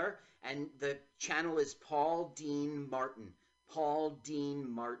trailer, and the channel is Paul Dean Martin. Paul Dean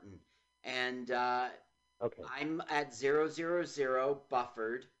Martin. And okay. I'm at 000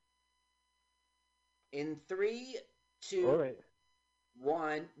 buffered. In 3, 2, All right.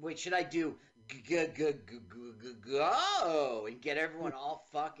 1. Wait, should I do go and get everyone all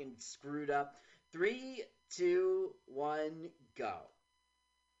fucking screwed up? 3, 2, 1, go.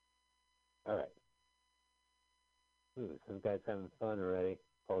 All right. Ooh, some guy's having fun already.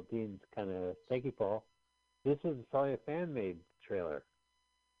 Paul Dean's kind of... Thank you, Paul. This is probably a fan-made trailer.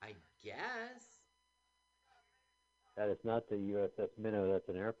 I guess. That is not the USS Minnow. That's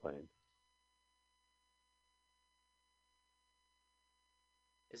an airplane.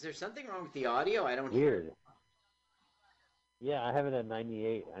 Is there something wrong with the audio? I don't Weird. hear. Yeah, I have it at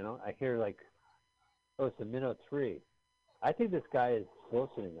 98. I hear like, oh, it's a Minnow 3. I think this guy is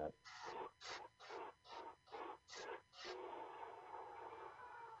bullshitting us.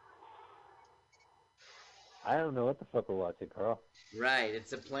 I don't know what the fuck we're watching, Carl. Right,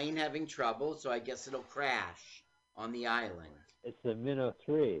 it's a plane having trouble, so I guess it'll crash on the island. It's the Minnow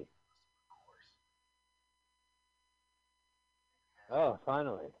 3. Oh,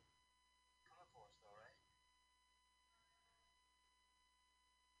 finally.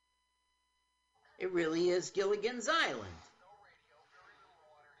 It really is Gilligan's Island.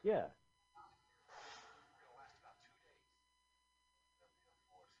 Yeah.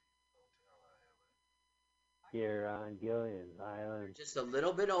 Here on Gilligan's Island. Just a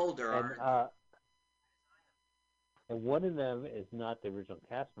little bit older. And one of them is not the original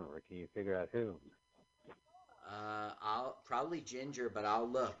cast member. Can you figure out who? I'll probably Ginger, but I'll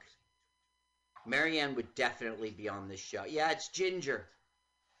look. Marianne would definitely be on this show. Yeah, it's Ginger.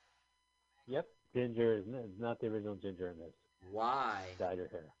 Yep, Ginger is not the original Ginger in this. Why? Dyed her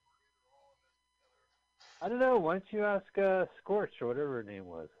hair. I don't know. Why don't you ask Scorch or whatever her name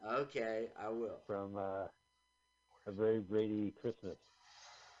was? Okay, I will. From A Very Brady Christmas.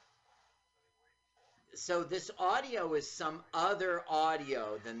 So this audio is some other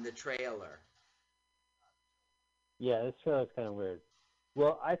audio than the trailer. Yeah, this trailer is kind of weird.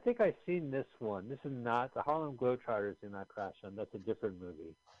 Well, I think I've seen this one. This is not the Harlem Globetrotters do not crash on. That's a different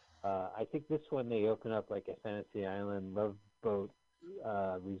movie. I think this one they open up like a Fantasy Island love boat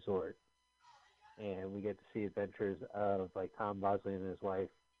resort, and we get to see adventures of like Tom Bosley and his wife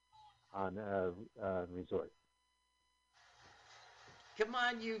on a resort. Come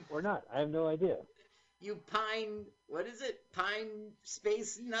on, you... Or not. I have no idea. You pine... What is it? Pine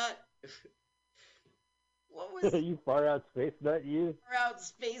space nut? What was... You far out space nut, you? Far out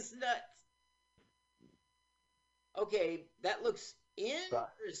space nuts. Okay, that looks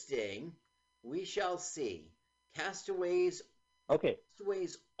interesting. We shall see. Castaways... Okay.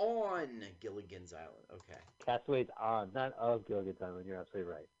 Castaways on Gilligan's Island. Okay. Castaways on, not of Gilligan's Island. You're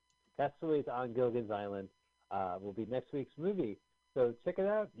absolutely right. Castaways on Gilligan's Island will be next week's movie. So check it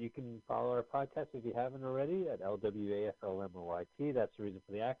out. You can follow our podcast if you haven't already at LWAFLMOYT. That's the reason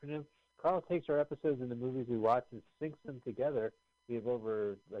for the acronym. Carl takes our episodes and the movies we watch and syncs them together. We have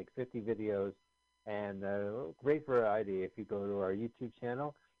over like 50 videos and great variety. If you go to our YouTube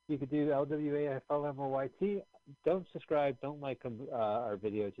channel, you could do LWAFLMOYT. Don't subscribe. Don't like our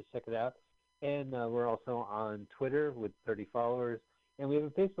videos. Just check it out. And we're also on Twitter with 30 followers. And we have a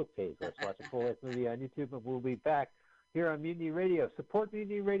Facebook page. Let's watch a full-length movie on YouTube. And we'll be back here on Mutiny Radio. Support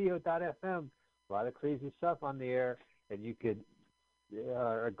MutinyRadio.fm. A lot of crazy stuff on the air. And you could,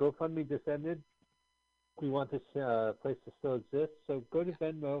 our GoFundMe just ended. We want this place to still exist. So go to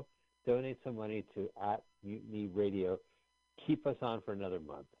Venmo, donate some money to @MutinyRadio. Keep us on for another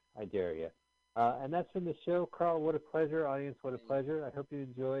month. I dare you. And that's been the show. Carl, what a pleasure. Audience, what a pleasure. I hope you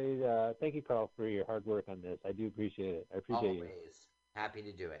enjoyed. Thank you, Carl, for your hard work on this. I do appreciate it. I appreciate you. Always happy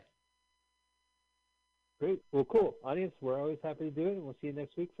to do it. Great. Well, cool. Audience, we're always happy to do it, and we'll see you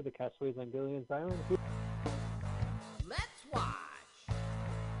next week for the Castaways on Gilligan's Island. Let's watch.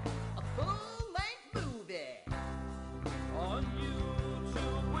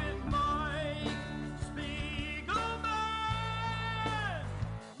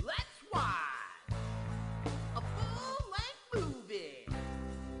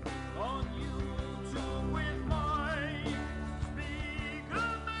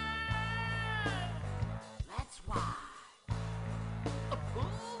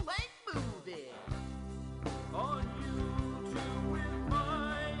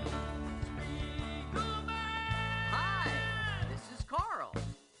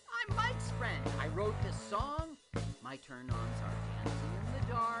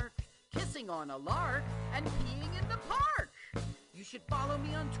 dancing on a lark, and peeing in the park. You should follow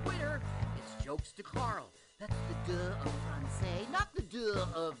me on Twitter. It's Jokes to Carl. That's the duh of Francais, not the duh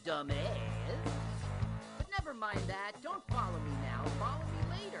of dumbass. But never mind that. Don't follow me now. Follow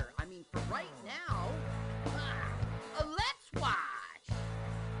me later. I mean, for right now, let's watch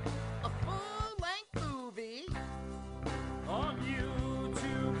a full-length movie on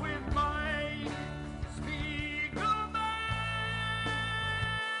YouTube with my Speaker Man.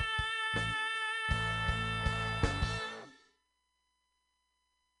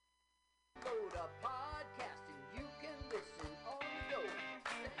 Go to podcasting. You can listen on the go.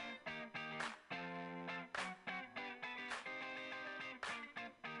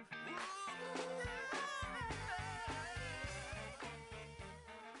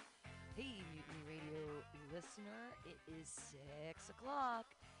 Hey, Mutiny Radio listener, it is 6 o'clock.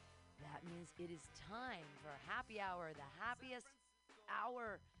 That means it is time for happy hour, the happiest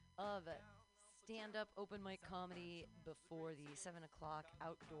hour of stand-up open mic comedy before the 7 o'clock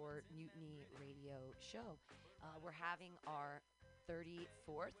outdoor Mutiny Radio show. We're having our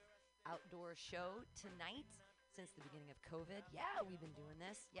 34th outdoor show tonight since the beginning of COVID. Yeah, we've been doing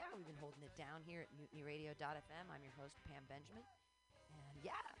this. Yeah, we've been holding it down here at MutinyRadio.fm. I'm your host, Pam Benjamin. And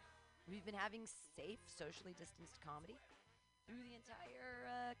yeah, we've been having safe, socially distanced comedy through the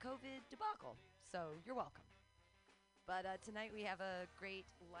entire COVID debacle. So you're welcome. But tonight we have a great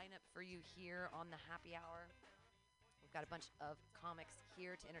lineup for you here on the happy hour. We've got a bunch of comics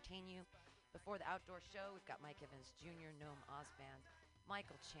here to entertain you. Before the outdoor show, we've got Mike Evans Jr., Noam Osband,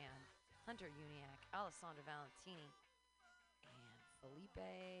 Michael Chan, Hunter Uniac, Alessandro Valentini, and Felipe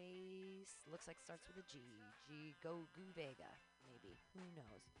looks like starts with a G. Gu Vega, maybe. Who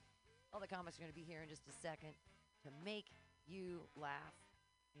knows? All the comics are going to be here in just a second to make you laugh.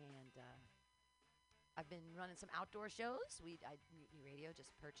 And I've been running some outdoor shows. Mutiny Radio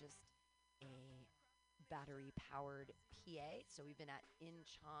just purchased a battery-powered PA. So we've been at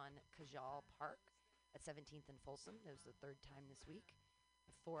Incheon Kajal Park at 17th and Folsom. That was the third time this week.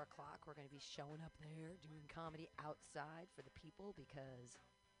 At 4 o'clock, we're going to be showing up there, doing comedy outside for the people because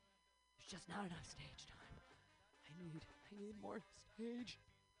there's just not enough stage time. I need more stage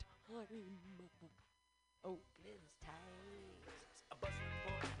time. Oakland's tight.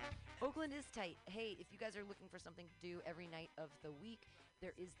 Oakland is tight. Hey, if you guys are looking for something to do every night of the week,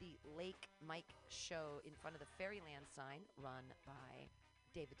 there is the Lake Mike show in front of the Fairyland sign run by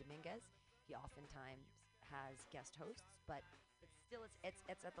David Dominguez. He oftentimes has guest hosts, but it's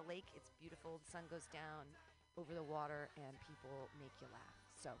at the lake. It's beautiful. The sun goes down over the water, and people make you laugh.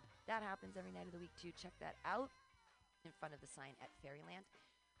 So that happens every night of the week, too. Check that out in front of the sign at Fairyland.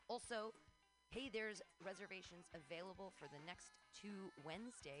 Also, hey, there's reservations available for the next 2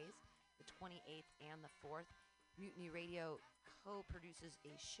 Wednesdays, the 28th and the 4th. Mutiny Radio co-produces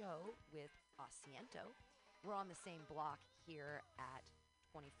a show with Asiento. We're on the same block here at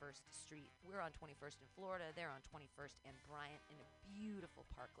 21st Street. We're on 21st in Florida. They're on 21st and Bryant in a beautiful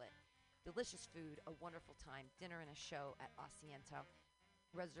parklet. Delicious food, a wonderful time, dinner and a show at Asiento.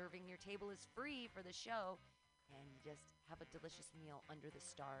 Reserving your table is free for the show, and you just have a delicious meal under the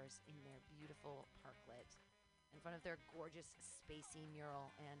stars in their beautiful parklet in front of their gorgeous spacey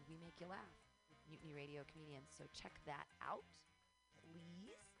mural, and we make you laugh with Mutiny Radio comedians. So check that out,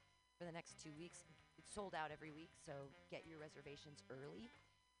 please, for the next 2 weeks. It's sold out every week, so get your reservations early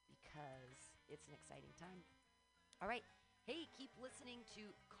because it's an exciting time. All right. Hey, keep listening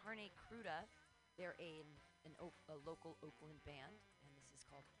to Carne Cruda. They're a local Oakland band, and this is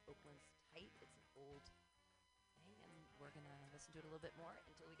called Oakland's Tight. It's an old thing, and we're going to listen to it a little bit more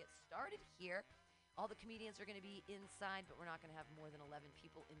until we get started here. All the comedians are going to be inside, but we're not going to have more than 11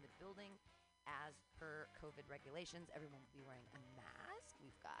 people in the building. As per COVID regulations, everyone will be wearing a mask.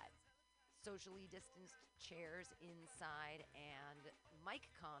 We've got socially distanced chairs inside and mic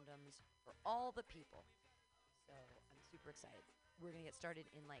condoms for all the people. So I'm super excited. We're going to get started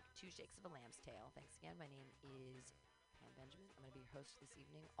in like 2 shakes of a lamb's tail. Thanks again. My name is Pam Benjamin. I'm going to be your host this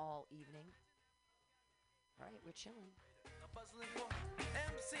evening, all evening. All right, we're chilling. A puzzling boy,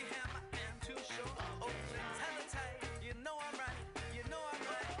 MC Hammer and Too Short. Oakland's hella tight. You know I'm right. You know I'm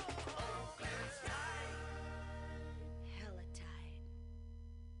right. Oakland's tight. Hella tight.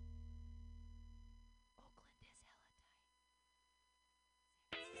 Oakland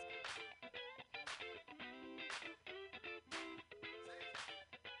is hella tight.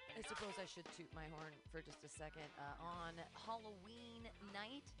 I suppose I should toot my horn for just a second. On Halloween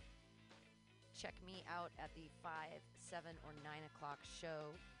night, check me out at the 5, 7, or 9 o'clock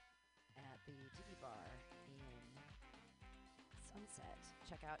show at the Tiki Bar in Sunset.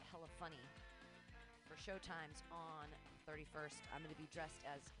 Check out Hella Funny for showtimes on 31st, I'm going to be dressed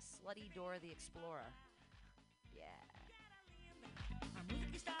as Slutty Dora the Explorer. Yeah. A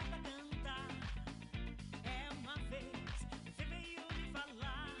música está pra cantar. É uma vez você veio me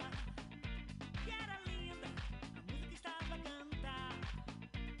falar que era linda. A música está pra cantar.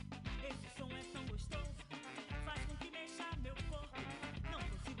 Esse som é tão gostoso, faz com que mexa meu corpo. Não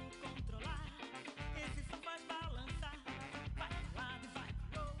consigo controlar. Esse som faz balançar. Vai pro lado e vai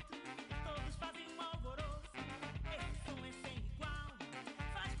pro outro. Todos fazem um alvoroço. Esse som é sem igual.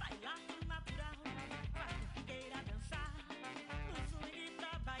 Faz bailar no natural. Faz com que queira dançar. No swing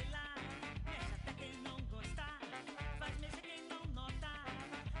pra bailar. Mexe até quem não gostar. Faz mexer quem não notar.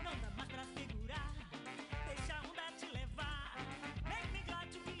 Não dá mais pra segurar. Deixa a onda te levar. Make me glad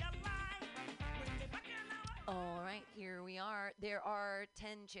to be alive. Bring me back now. All right, here we are. There are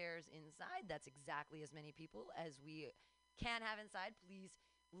 10 chairs inside. That's exactly as many people as we can have inside. Please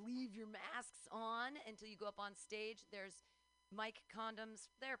leave your masks on until you go up on stage. There's mic condoms.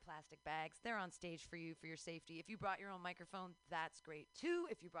 They're plastic bags. They're on stage for you for your safety. If you brought your own microphone, that's great too.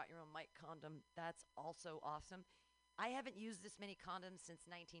 If you brought your own mic condom, that's also awesome. I haven't used this many condoms since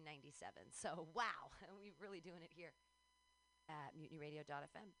 1997. So, wow, we're really doing it here at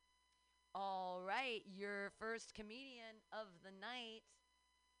MutinyRadio.fm. All right, your first comedian of the night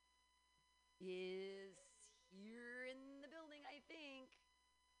is here in the building, I think.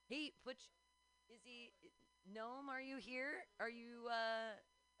 Hey, is he Gnome, are you here? Are you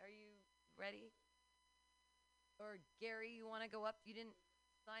ready? Or Gary, you want to go up? You didn't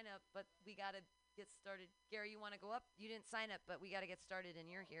sign up, but we got to get started. Gary, you want to go up? You didn't sign up, but we got to get started and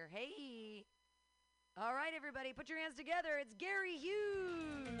you're here. Hey. All right, everybody, put your hands together. It's Gary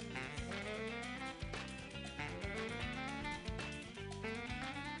Hughes.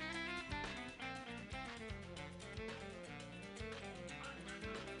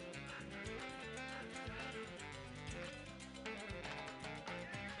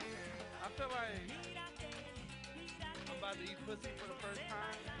 I feel like I'm about to eat pussy for the first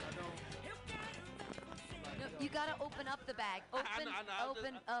time. I don't. No, you got to open up the bag. Open,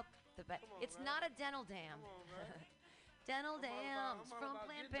 open just- up the bag. Come on, It's man. not a dental dam. Come on, man. Dental I'm all about- dams I'm all from about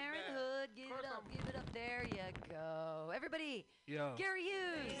Planned getting the bag. Parenthood. Give Of it course up, I'm- give it up. There you go. Everybody, Yo. Gary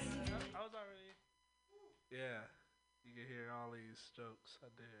Hughes. I was already. Yeah. You can hear all these jokes I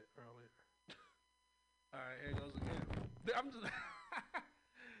did earlier. All right, here goes again. I'm just.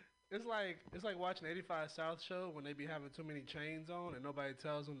 It's like watching 85 South show when they be having too many chains on and nobody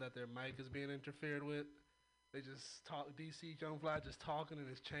tells them that their mic is being interfered with. They just talk. DC Young Fly just talking and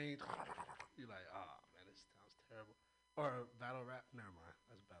his chain. You're like, oh man, this sounds terrible. Or battle rap. Never mind.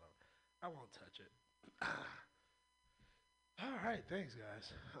 That's battle. I won't touch it. All right, thanks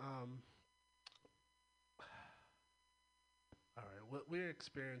guys. All right, what we're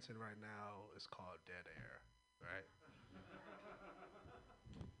experiencing right now is called dead air, right?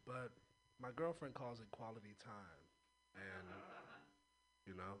 But my girlfriend calls it quality time, and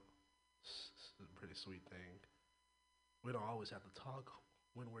you know, it's a pretty sweet thing. We don't always have to talk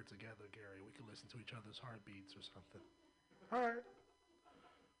when we're together, Gary. We can listen to each other's heartbeats or something. All right.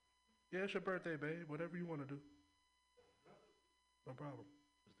 Yeah, it's your birthday, babe. Whatever you want to do. No problem.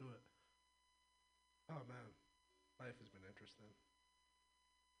 Let's do it. Oh man, life has been interesting.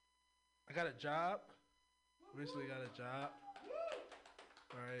 I got a job. Recently got a job.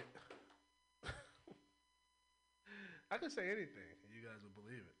 Right. I could say anything and you guys would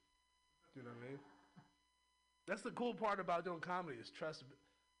believe it. You know what I mean? That's the cool part about doing comedy is trust.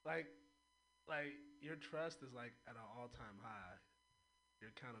 Like your trust is like at an all-time high. Your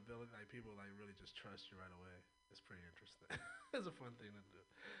accountability, like people like really just trust you right away. It's pretty interesting. It's a fun thing to do.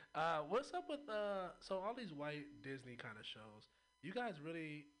 What's up with so all these white Disney kind of shows? You guys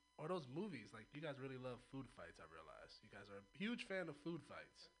really, or those movies, like you guys really love food fights. I realize you guys are a huge fan of food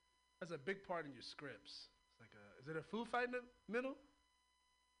fights. That's a big part in your scripts. It's like is it a food fight in the middle?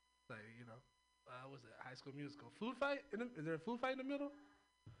 Like was it High School Musical? Food fight? Is there a food fight in the middle?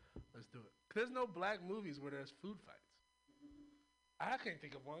 Let's do it. There's no black movies where there's food fights. I can't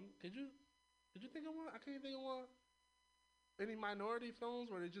think of one. Did you think of one? I can't think of one. Any minority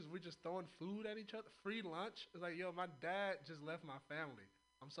films where we're just throwing food at each other? Free lunch? It's like, yo, my dad just left my family.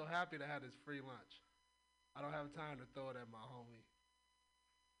 I'm so happy to have this free lunch. I don't have time to throw it at my homie.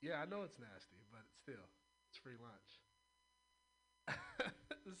 Yeah, I know it's nasty, but still, it's free lunch.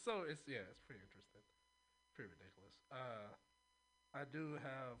 So it's pretty interesting. Pretty ridiculous. I do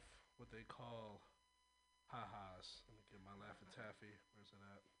have what they call ha-has. Let me get my Laffy Taffy. Where's it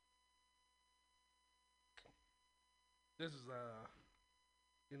at? This is Da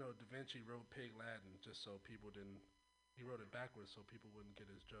Vinci wrote Pig Latin just so people didn't. He wrote it backwards so people wouldn't get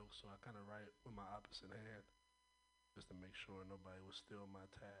his jokes. So I kind of write with my opposite hand. just to make sure nobody will steal my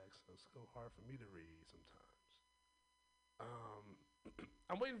tags. So it's so hard for me to read sometimes. Um,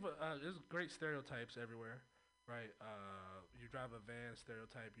 I'm waiting for. There's great stereotypes everywhere, right? You drive a van,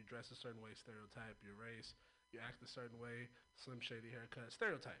 stereotype. You dress a certain way, stereotype. Your race, you act a certain way, slim shady haircut,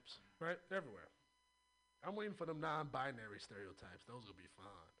 stereotypes, right? Everywhere. I'm waiting for them non-binary stereotypes. Those will be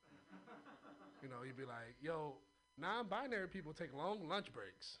fun. You know, you'd be like, yo, non-binary people take long lunch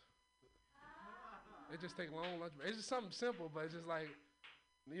breaks. They just take long lunch breaks. It's just something simple, but it's just like,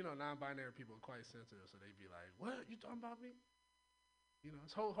 you know, non-binary people are quite sensitive, so they'd be like, what, you talking about me? You know,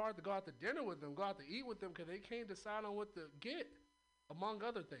 it's so hard to go out to dinner with them, go out to eat with them, because they can't decide on what to get, among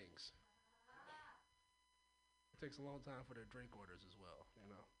other things. It takes a long time for their drink orders as well, you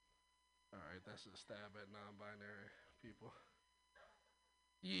know. All right, that's a stab at non-binary people.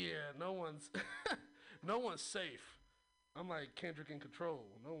 Yeah, no one's no one's safe. I'm like Kendrick in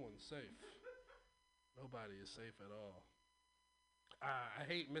Control. No one's safe. Nobody is safe at all. I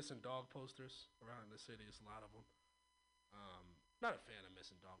hate missing dog posters around the city. It's a lot of them. Not a fan of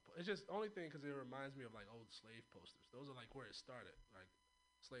missing dog posters. It's just only thing because it reminds me of like old slave posters. Those are like where it started. Like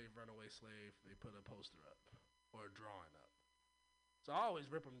slave, runaway slave. They put a poster up or a drawing up. So I always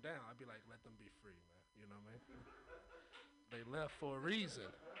rip them down. I'd be like, let them be free, man. You know what I mean? They left for a reason.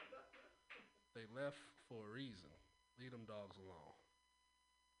 They left for a reason. Leave them dogs alone.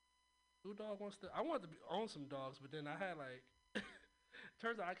 Who dog wants to? I wanted to own some dogs, but then I had like.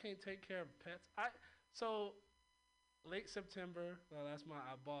 Turns out I can't take care of pets. So late September last month,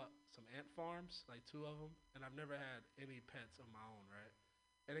 I bought some ant farms, like 2 of them, and I've never had any pets of my own, right?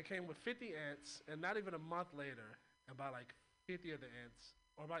 And it came with 50 ants, and not even a month later, about like 50 of the ants,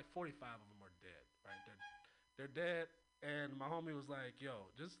 or about 45 of them are dead, right? They're dead, and my homie was like, yo,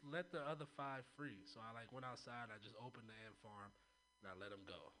 just let the other 5 free. So I like went outside, I just opened the ant farm, and I let them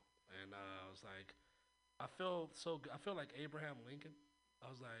go. And I was like, I feel like Abraham Lincoln. I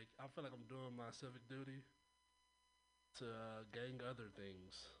was like, I feel like I'm doing my civic duty to gang other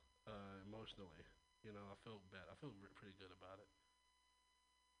things emotionally. You know, I feel bad. I feel pretty good about it.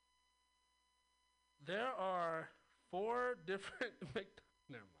 There are 4 different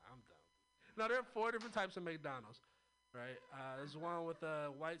never mind, I'm done. No, there are 4 different types of McDonald's, right? There's one with a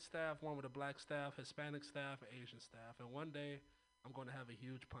white staff, one with a black staff, Hispanic staff, and Asian staff. And one day, I'm going to have a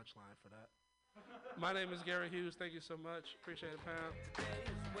huge punchline for that. My name is Gary Hughes. Thank you so much. Appreciate it, Pam.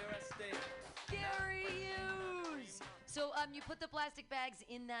 Gary Hughes! So you put the plastic bags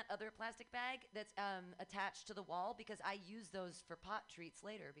in that other plastic bag that's attached to the wall because I use those for pot treats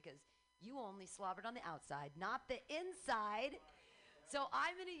later because you only slobbered on the outside, not the inside. So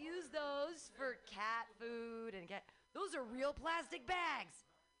I'm going to use those for cat food and those are real plastic bags.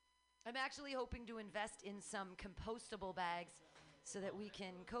 I'm actually hoping to invest in some compostable bags so that we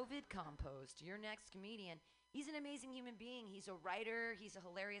can COVID compost. Your next comedian. He's an amazing human being. He's a writer. He's a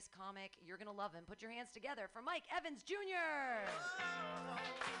hilarious comic. You're going to love him. Put your hands together for Mike Evans Jr.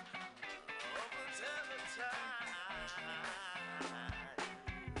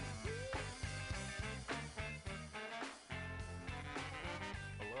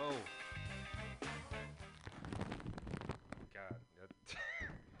 Hello. God,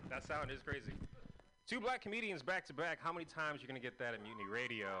 that sound is crazy. 2 black comedians back to back. How many times you're gonna get that at Mutiny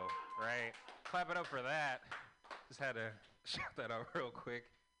Radio, right? Clap it up for that. Just had to shout that out real quick.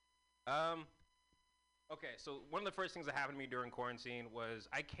 Okay, so one of the first things that happened to me during quarantine was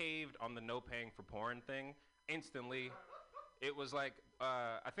I caved on the no paying for porn thing instantly. It was like,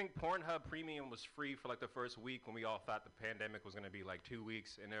 I think Pornhub Premium was free for like the first week when we all thought the pandemic was gonna be like 2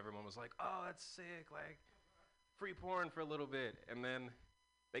 weeks, and everyone was like, oh, that's sick, like free porn for a little bit, and then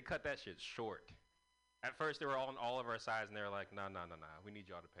they cut that shit short. At first, they were all on all of our sides, and they were like, no, we need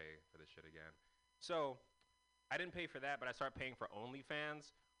y'all to pay for this shit again. So I didn't pay for that, but I started paying for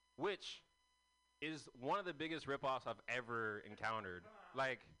OnlyFans, which is one of the biggest ripoffs I've ever encountered.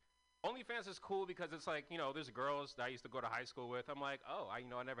 Like, OnlyFans is cool because it's like, you know, there's girls that I used to go to high school with. I'm like, oh, I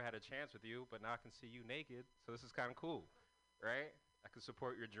never had a chance with you, but now I can see you naked, so this is kind of cool, right? I can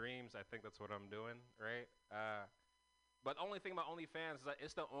support your dreams. I think that's what I'm doing, right? But the only thing about OnlyFans is that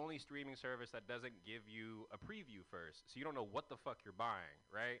it's the only streaming service that doesn't give you a preview first. So you don't know what the fuck you're buying,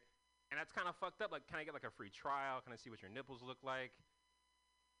 right? And that's kind of fucked up. Like, can I get like a free trial? Can I see what your nipples look like?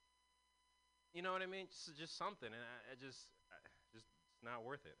 You know what I mean? Just something. And it's not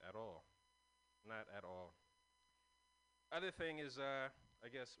worth it at all. Not at all. Other thing is, I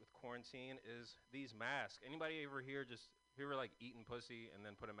guess with quarantine is these masks. Anybody ever here like eating pussy and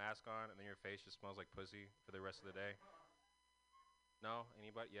then put a mask on and then your face just smells like pussy for the rest of the day? No?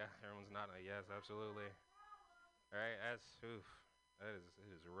 Anybody? Yeah, everyone's nodding. Yes, absolutely. All right, it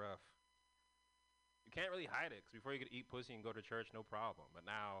is rough. You can't really hide it, 'cause before you could eat pussy and go to church, no problem. But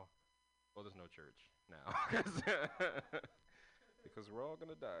now, well, there's no church now. 'Cause we're all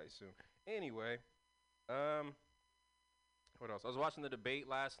gonna die soon. Anyway, what else? I was watching the debate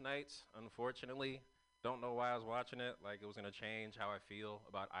last night. Unfortunately, don't know why I was watching it. Like it was gonna change how I feel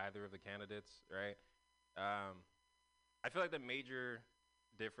about either of the candidates, right? I feel like the major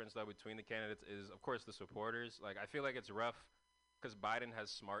difference though between the candidates is, of course, the supporters. Like I feel like it's rough because Biden has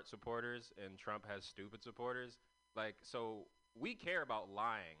smart supporters and Trump has stupid supporters. Like so, we care about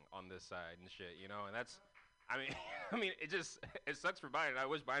lying on this side and shit, you know, and that's. I mean, it sucks for Biden. I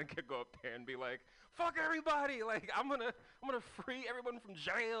wish Biden could go up there and be like, "Fuck everybody!" Like, I'm gonna free everyone from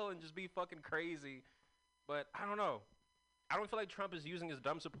jail and just be fucking crazy. But I don't know. I don't feel like Trump is using his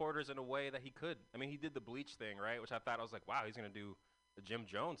dumb supporters in a way that he could. I mean, he did the bleach thing, right? Which I thought I was like, wow, he's gonna do the Jim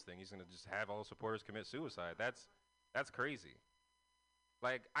Jones thing. He's gonna just have all supporters commit suicide. That's crazy.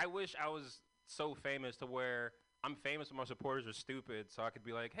 Like, I wish I was so famous to where I'm famous when my supporters are stupid, so I could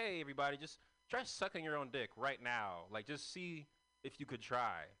be like, hey, everybody, just try sucking your own dick right now. Like, just see if you could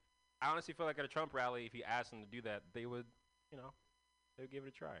try. I honestly feel like at a Trump rally, if you asked them to do that, they would, they would give it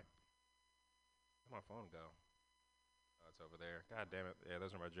a try. Where'd my phone go? Oh, it's over there. God damn it. Yeah,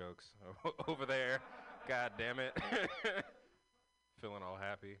 those are my jokes. Over there. God damn it. Feeling all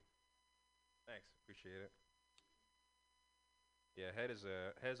happy. Thanks. Appreciate it. Yeah, head is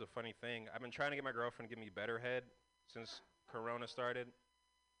a funny thing. I've been trying to get my girlfriend to give me better head since Corona started.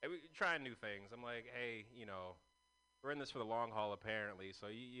 And we trying new things. I'm like, hey, we're in this for the long haul apparently, so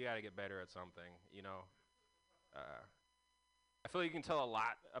you got to get better at something, I feel like you can tell a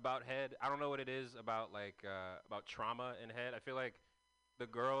lot about head. I don't know what it is about about trauma in head. I feel like the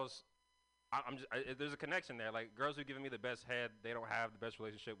girls, there's a connection there. Like girls who giving me the best head, they don't have the best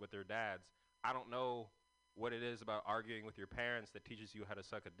relationship with their dads. I don't know what it is about arguing with your parents that teaches you how to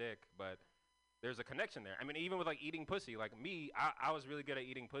suck a dick, but there's a connection there. I mean, even with like eating pussy, like me, I was really good at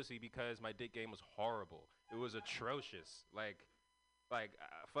eating pussy because my dick game was horrible. It was atrocious. Like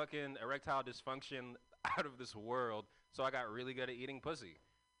fucking erectile dysfunction out of this world. So I got really good at eating pussy.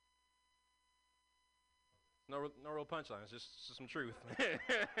 No real punchline. It's just some truth.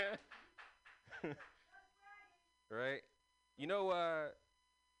 Right?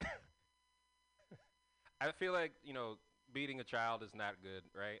 I feel like, beating a child is not good,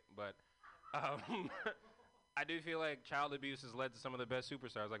 right? But I do feel like child abuse has led to some of the best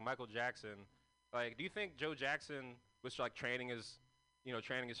superstars, like Michael Jackson. Like, do you think Joe Jackson was like training his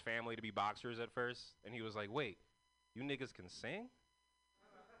family to be boxers at first? And he was like, wait, you niggas can sing?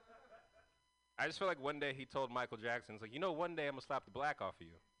 I just feel like one day he told Michael Jackson, he's like, one day I'm gonna slap the black off of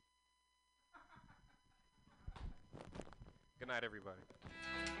you. Good night, everybody.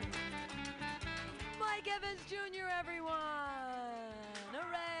 Mike Evans Jr., everyone!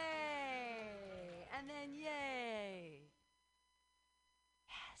 Hooray! And then yay!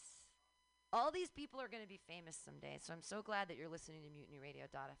 Yes. All these people are going to be famous someday, so I'm so glad that you're listening to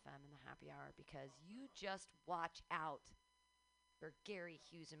MutinyRadio.fm in the happy hour because you just watch out for Gary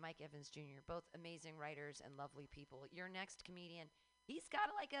Hughes and Mike Evans Jr., both amazing writers and lovely people. Your next comedian, he's got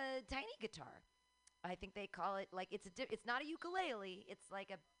like a tiny guitar. I think they call it like it's not a ukulele. It's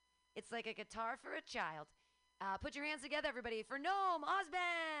like a guitar for a child. Put your hands together, everybody, for Noam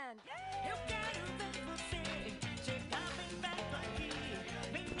Osband. Yay! Eu quero ver você chegar bem perto aqui.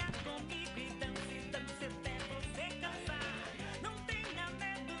 Venha comigo e dance, dance até você cansar. Não tenha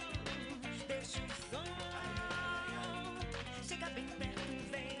medo, deixa o som. Chega bem perto,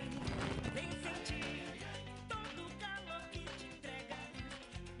 vem sentir todo o calor que te entrega.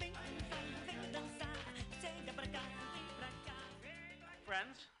 Vem dançar, chega pra cá, vem pra cá.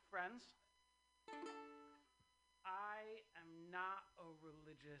 Friends, I am not a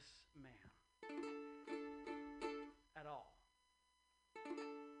religious man at all.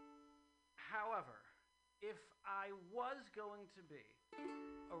 However, if I was going to be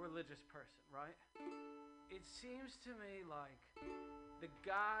a religious person, right? It seems to me like the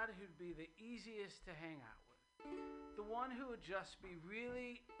God who'd be the easiest to hang out with, the one who would just be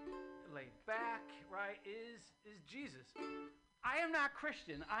really laid back, right, is Jesus. I am not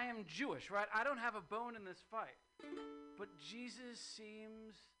Christian. I am Jewish, right? I don't have a bone in this fight. But Jesus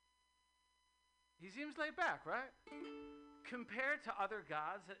seems laid back, right? Compared to other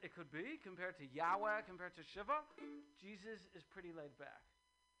gods that it could be, compared to Yahweh, compared to Shiva, Jesus is pretty laid back.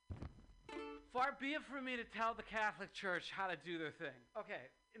 Far be it from me to tell the Catholic Church how to do their thing. Okay,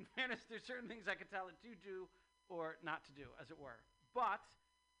 in fairness, there's certain things I could tell it to do or not to do, as it were. But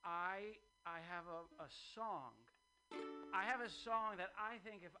I have a song. I have a song that I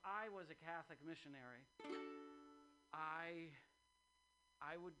think if I was a Catholic missionary, I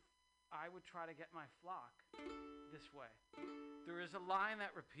would I would try to get my flock this way. There is a line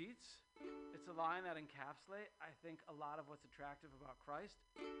that repeats. It's a line that encapsulates, I think, a lot of what's attractive about Christ.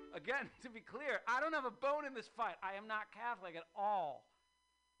 Again, to be clear, I don't have a bone in this fight. I am not Catholic at all.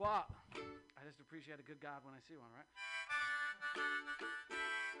 But I just appreciate a good God when I see one, right?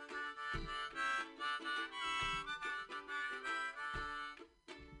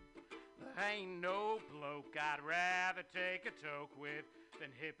 There ain't no bloke I'd rather take a toke with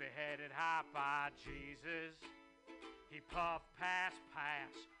than hippie-headed hot-bod Jesus. He puff, pass,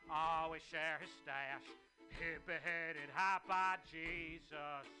 always share his stash. Hippie-headed hot-bod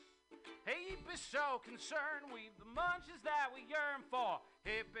Jesus. He'd be so concerned we've the munches that we yearn for.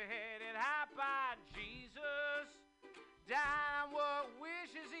 Hippie-headed hot-bod Jesus. Dying what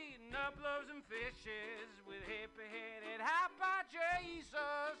wishes, eating up loaves and fishes with hippie-headed hot-bod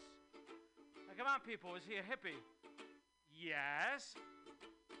Jesus. Now, come on, people, is he a hippie? Yes.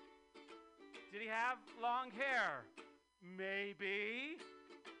 Did he have long hair? Maybe.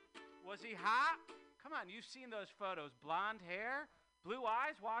 Was he hot? Come on, you've seen those photos. Blonde hair, blue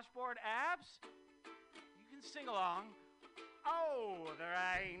eyes, washboard abs. You can sing along. Oh, there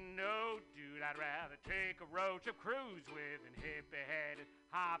ain't no dude I'd rather take a road trip cruise with than hippie-headed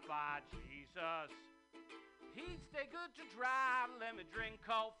hot-bod Jesus. He'd stay good to drive, let me drink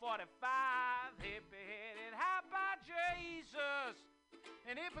Colt 45, hippie-headed hot-bod Jesus.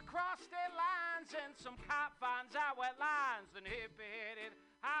 And if we cross state lines and some cop finds out wet lines, then hippie-headed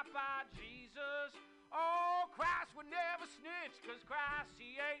hot-bod Jesus. Oh, Christ would never snitch, 'cause Christ,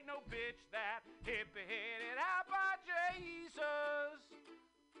 he ain't no bitch, that hippie-headed hot-bod Jesus.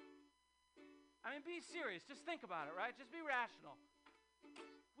 I mean, be serious. Just think about it, right? Just be rational.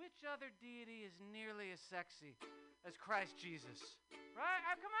 Which other deity is nearly as sexy as Christ Jesus?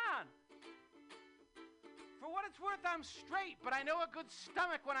 Right? Come on. For what it's worth, I'm straight, but I know a good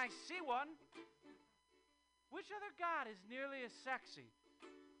stomach when I see one. Which other god is nearly as sexy?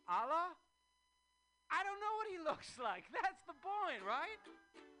 Allah? I don't know what he looks like. That's the point, right?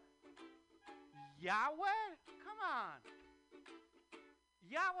 Yahweh? Come on.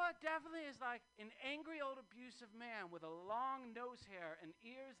 Yahweh definitely is like an angry old abusive man with a long nose hair and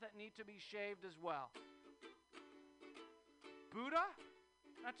ears that need to be shaved as well. Buddha?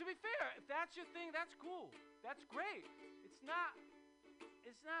 Now, to be fair, if that's your thing, that's cool. That's great. It's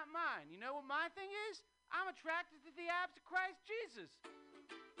not mine. You know what my thing is? I'm attracted to the abs of Christ Jesus.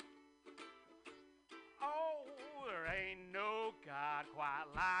 Oh, there ain't no God quite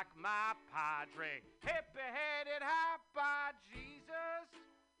like my padre. Hippie-headed hot-bod Jesus.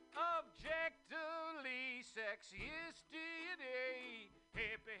 Objectively sexiest deity.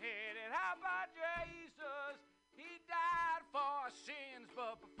 Hippie-headed hot-bod Jesus. He died for our sins,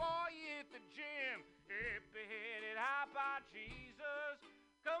 but before he hit the gym, hippie-headed hot-bod Jesus.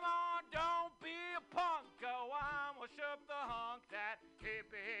 Come on, don't be a punk, go on, worship the hunk, that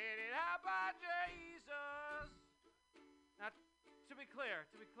hippie-headed hot-bod Jesus. Now, to be clear,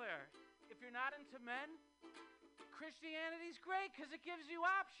 if you're not into men, Christianity's great because it gives you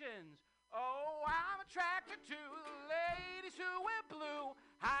options. Oh, I'm attracted to the ladies who wear blue,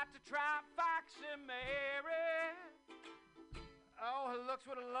 hot to try Fox and Mary. Oh, her looks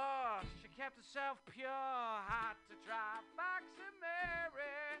were lost. She kept herself pure, hot to try Fox and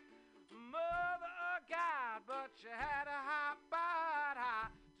Mary. Mother of God, but she had a hot bod,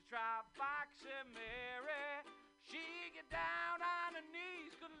 hot to try Fox and Mary. She get down on her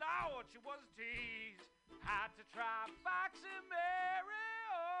knees, good Lord, she was a tease. Hot to try Fox and Mary.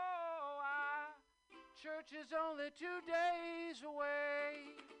 Oh, church is only 2 days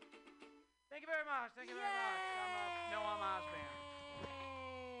away. Thank you very much. Thank you very much. I'm Noam Osborne.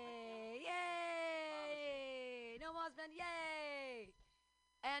 Yay! No Osborne, yay!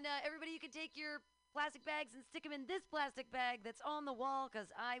 And everybody, you can take your plastic bags and stick them in this plastic bag that's on the wall,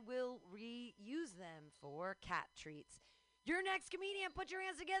 because I will reuse them for cat treats. Your next comedian, put your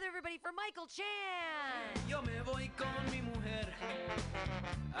hands together, everybody, for Michael Chan. Yo me voy con mi mujer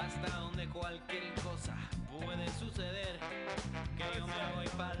hasta donde cualquier cosa puede suceder. Que yo me voy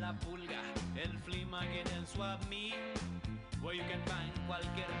pa' la pulga, el flea market and swap meet, where you can find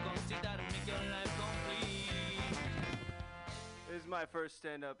cualquier cosita to make your life complete. This is my first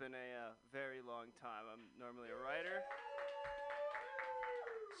stand-up in a very long time. I'm normally a writer,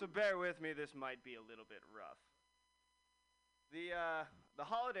 so bear with me. This might be a little bit rough. The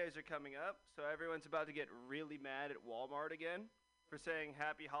holidays are coming up, so everyone's about to get really mad at Walmart again for saying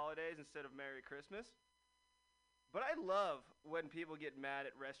Happy Holidays instead of Merry Christmas. But I love when people get mad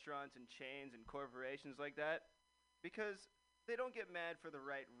at restaurants and chains and corporations like that, because they don't get mad for the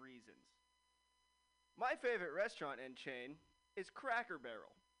right reasons. My favorite restaurant and chain is Cracker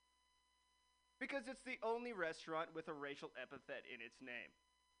Barrel. because it's the only restaurant with a racial epithet in its name.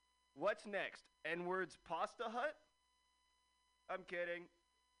 What's next? N-words Pasta Hut? I'm kidding.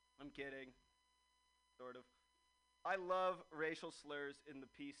 Sort of. I love racial slurs in the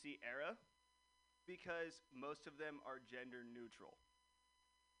PC era because most of them are gender neutral,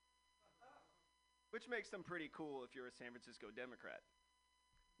 which makes them pretty cool if you're a San Francisco Democrat.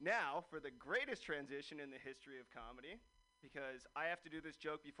 Now, for the greatest transition in the history of comedy, because I have to do this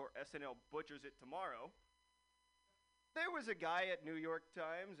joke before SNL butchers it tomorrow, there was a guy at New York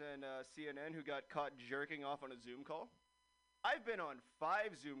Times and CNN who got caught jerking off on a Zoom call. I've been on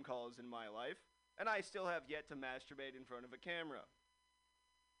 5 Zoom calls in my life, and I still have yet to masturbate in front of a camera.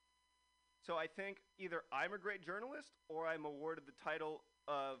 So I think either I'm a great journalist or I'm awarded the title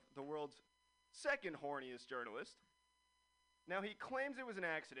of the world's second horniest journalist. Now, he claims it was an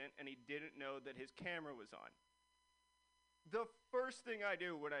accident and he didn't know that his camera was on. The first thing I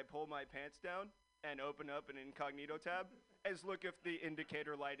do when I pull my pants down and open up an incognito tab is look if the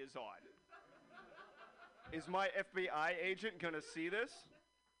indicator light is on. Is my FBI agent gonna see this?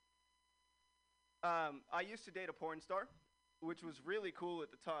 I used to date a porn star, which was really cool at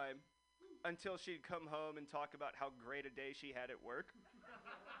the time, until she'd come home and talk about how great a day she had at work.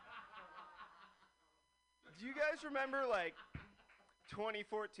 Do you guys remember, like,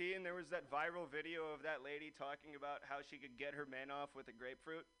 2014, there was that viral video of that lady talking about how she could get her man off with a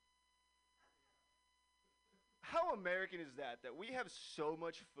grapefruit? How American is that we have so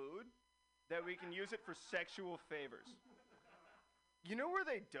much food that we can use it for sexual favors? You know where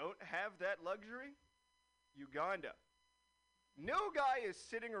they don't have that luxury? Uganda. No guy is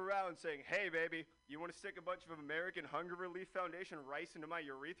sitting around saying, hey baby, you want to stick a bunch of American Hunger Relief Foundation rice into my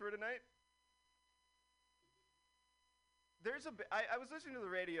urethra tonight? I was listening to the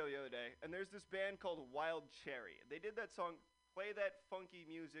radio the other day, and there's this band called Wild Cherry. They did that song, Play That Funky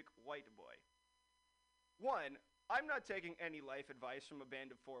Music, White Boy. One, I'm not taking any life advice from a band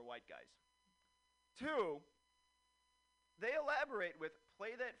of 4 white guys. 2, they elaborate with,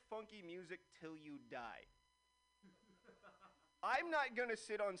 play that funky music till you die. I'm not gonna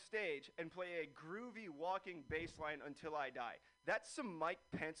sit on stage and play a groovy walking bass line until I die. That's some Mike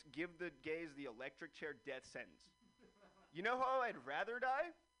Pence give the gays the electric chair death sentence. You know how I'd rather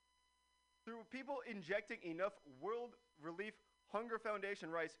die? Through people injecting enough World Relief Hunger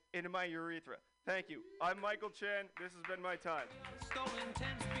Foundation rice into my urethra. Thank you. I'm Michael Chan. This has been my time.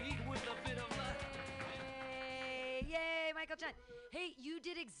 Yay, Michael Chan. Hey, you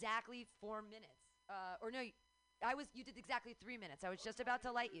did exactly 4 minutes. You did exactly 3 minutes. I was just about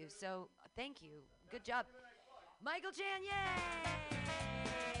to light you, so thank you. Good job. Michael Chan, yay!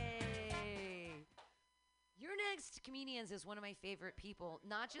 Your next comedians is one of my favorite people,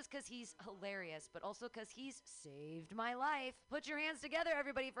 not just because he's hilarious, but also because he's saved my life. Put your hands together,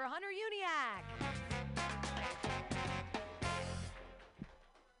 everybody, for Hunter Uniac.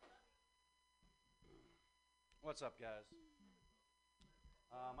 What's up, guys?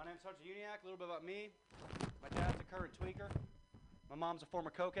 My name's Hunter Uniac. A little bit about me. My dad's a current tweaker. My mom's a former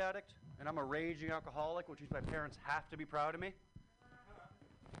coke addict, and I'm a raging alcoholic, which means my parents have to be proud of me.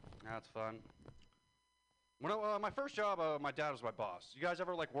 That's fun. My first job, my dad was my boss. You guys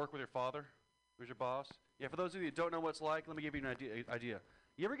ever work with your father? Who's your boss? Yeah, for those of you who don't know what it's like, let me give you an idea.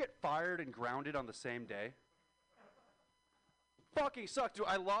 You ever get fired and grounded on the same day? Fucking sucks, dude.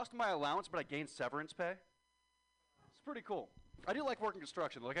 I lost my allowance, but I gained severance pay. It's pretty cool. I do like working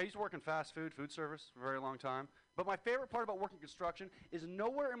construction. I used to work in fast food service for a very long time. But my favorite part about working construction is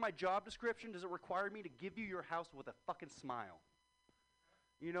nowhere in my job description does it require me to give you your house with a fucking smile.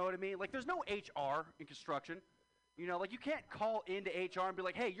 You know what I mean? There's no HR in construction. You can't call into HR and be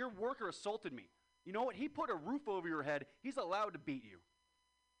like, hey, your worker assaulted me. You know what? He put a roof over your head. He's allowed to beat you.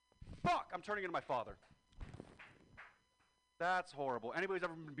 Fuck, I'm turning into my father. That's horrible. Anybody who's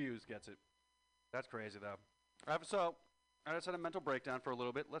ever been abused gets it. That's crazy, though. So, I just had a mental breakdown for a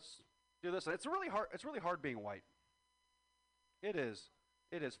little bit. Let's do this. It's really hard being white. It is.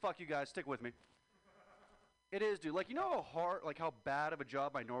 Fuck you guys. Stick with me. It is, dude. You know how bad of a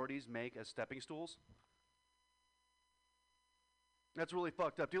job minorities make as stepping stools? That's really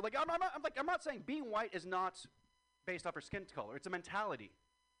fucked up, dude. I'm not saying being white is not based off your skin color. It's a mentality.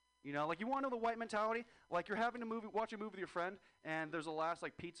 You know, you want to know the white mentality? You're having to watch a movie with your friend, and there's a last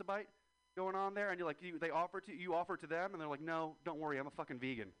pizza bite going on there, and you offer to them, and they're like, no, don't worry, I'm a fucking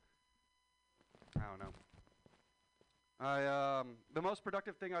vegan. I don't know. The most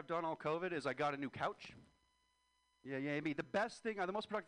productive thing I've done all COVID is I got a new couch. Yeah, me. The most productive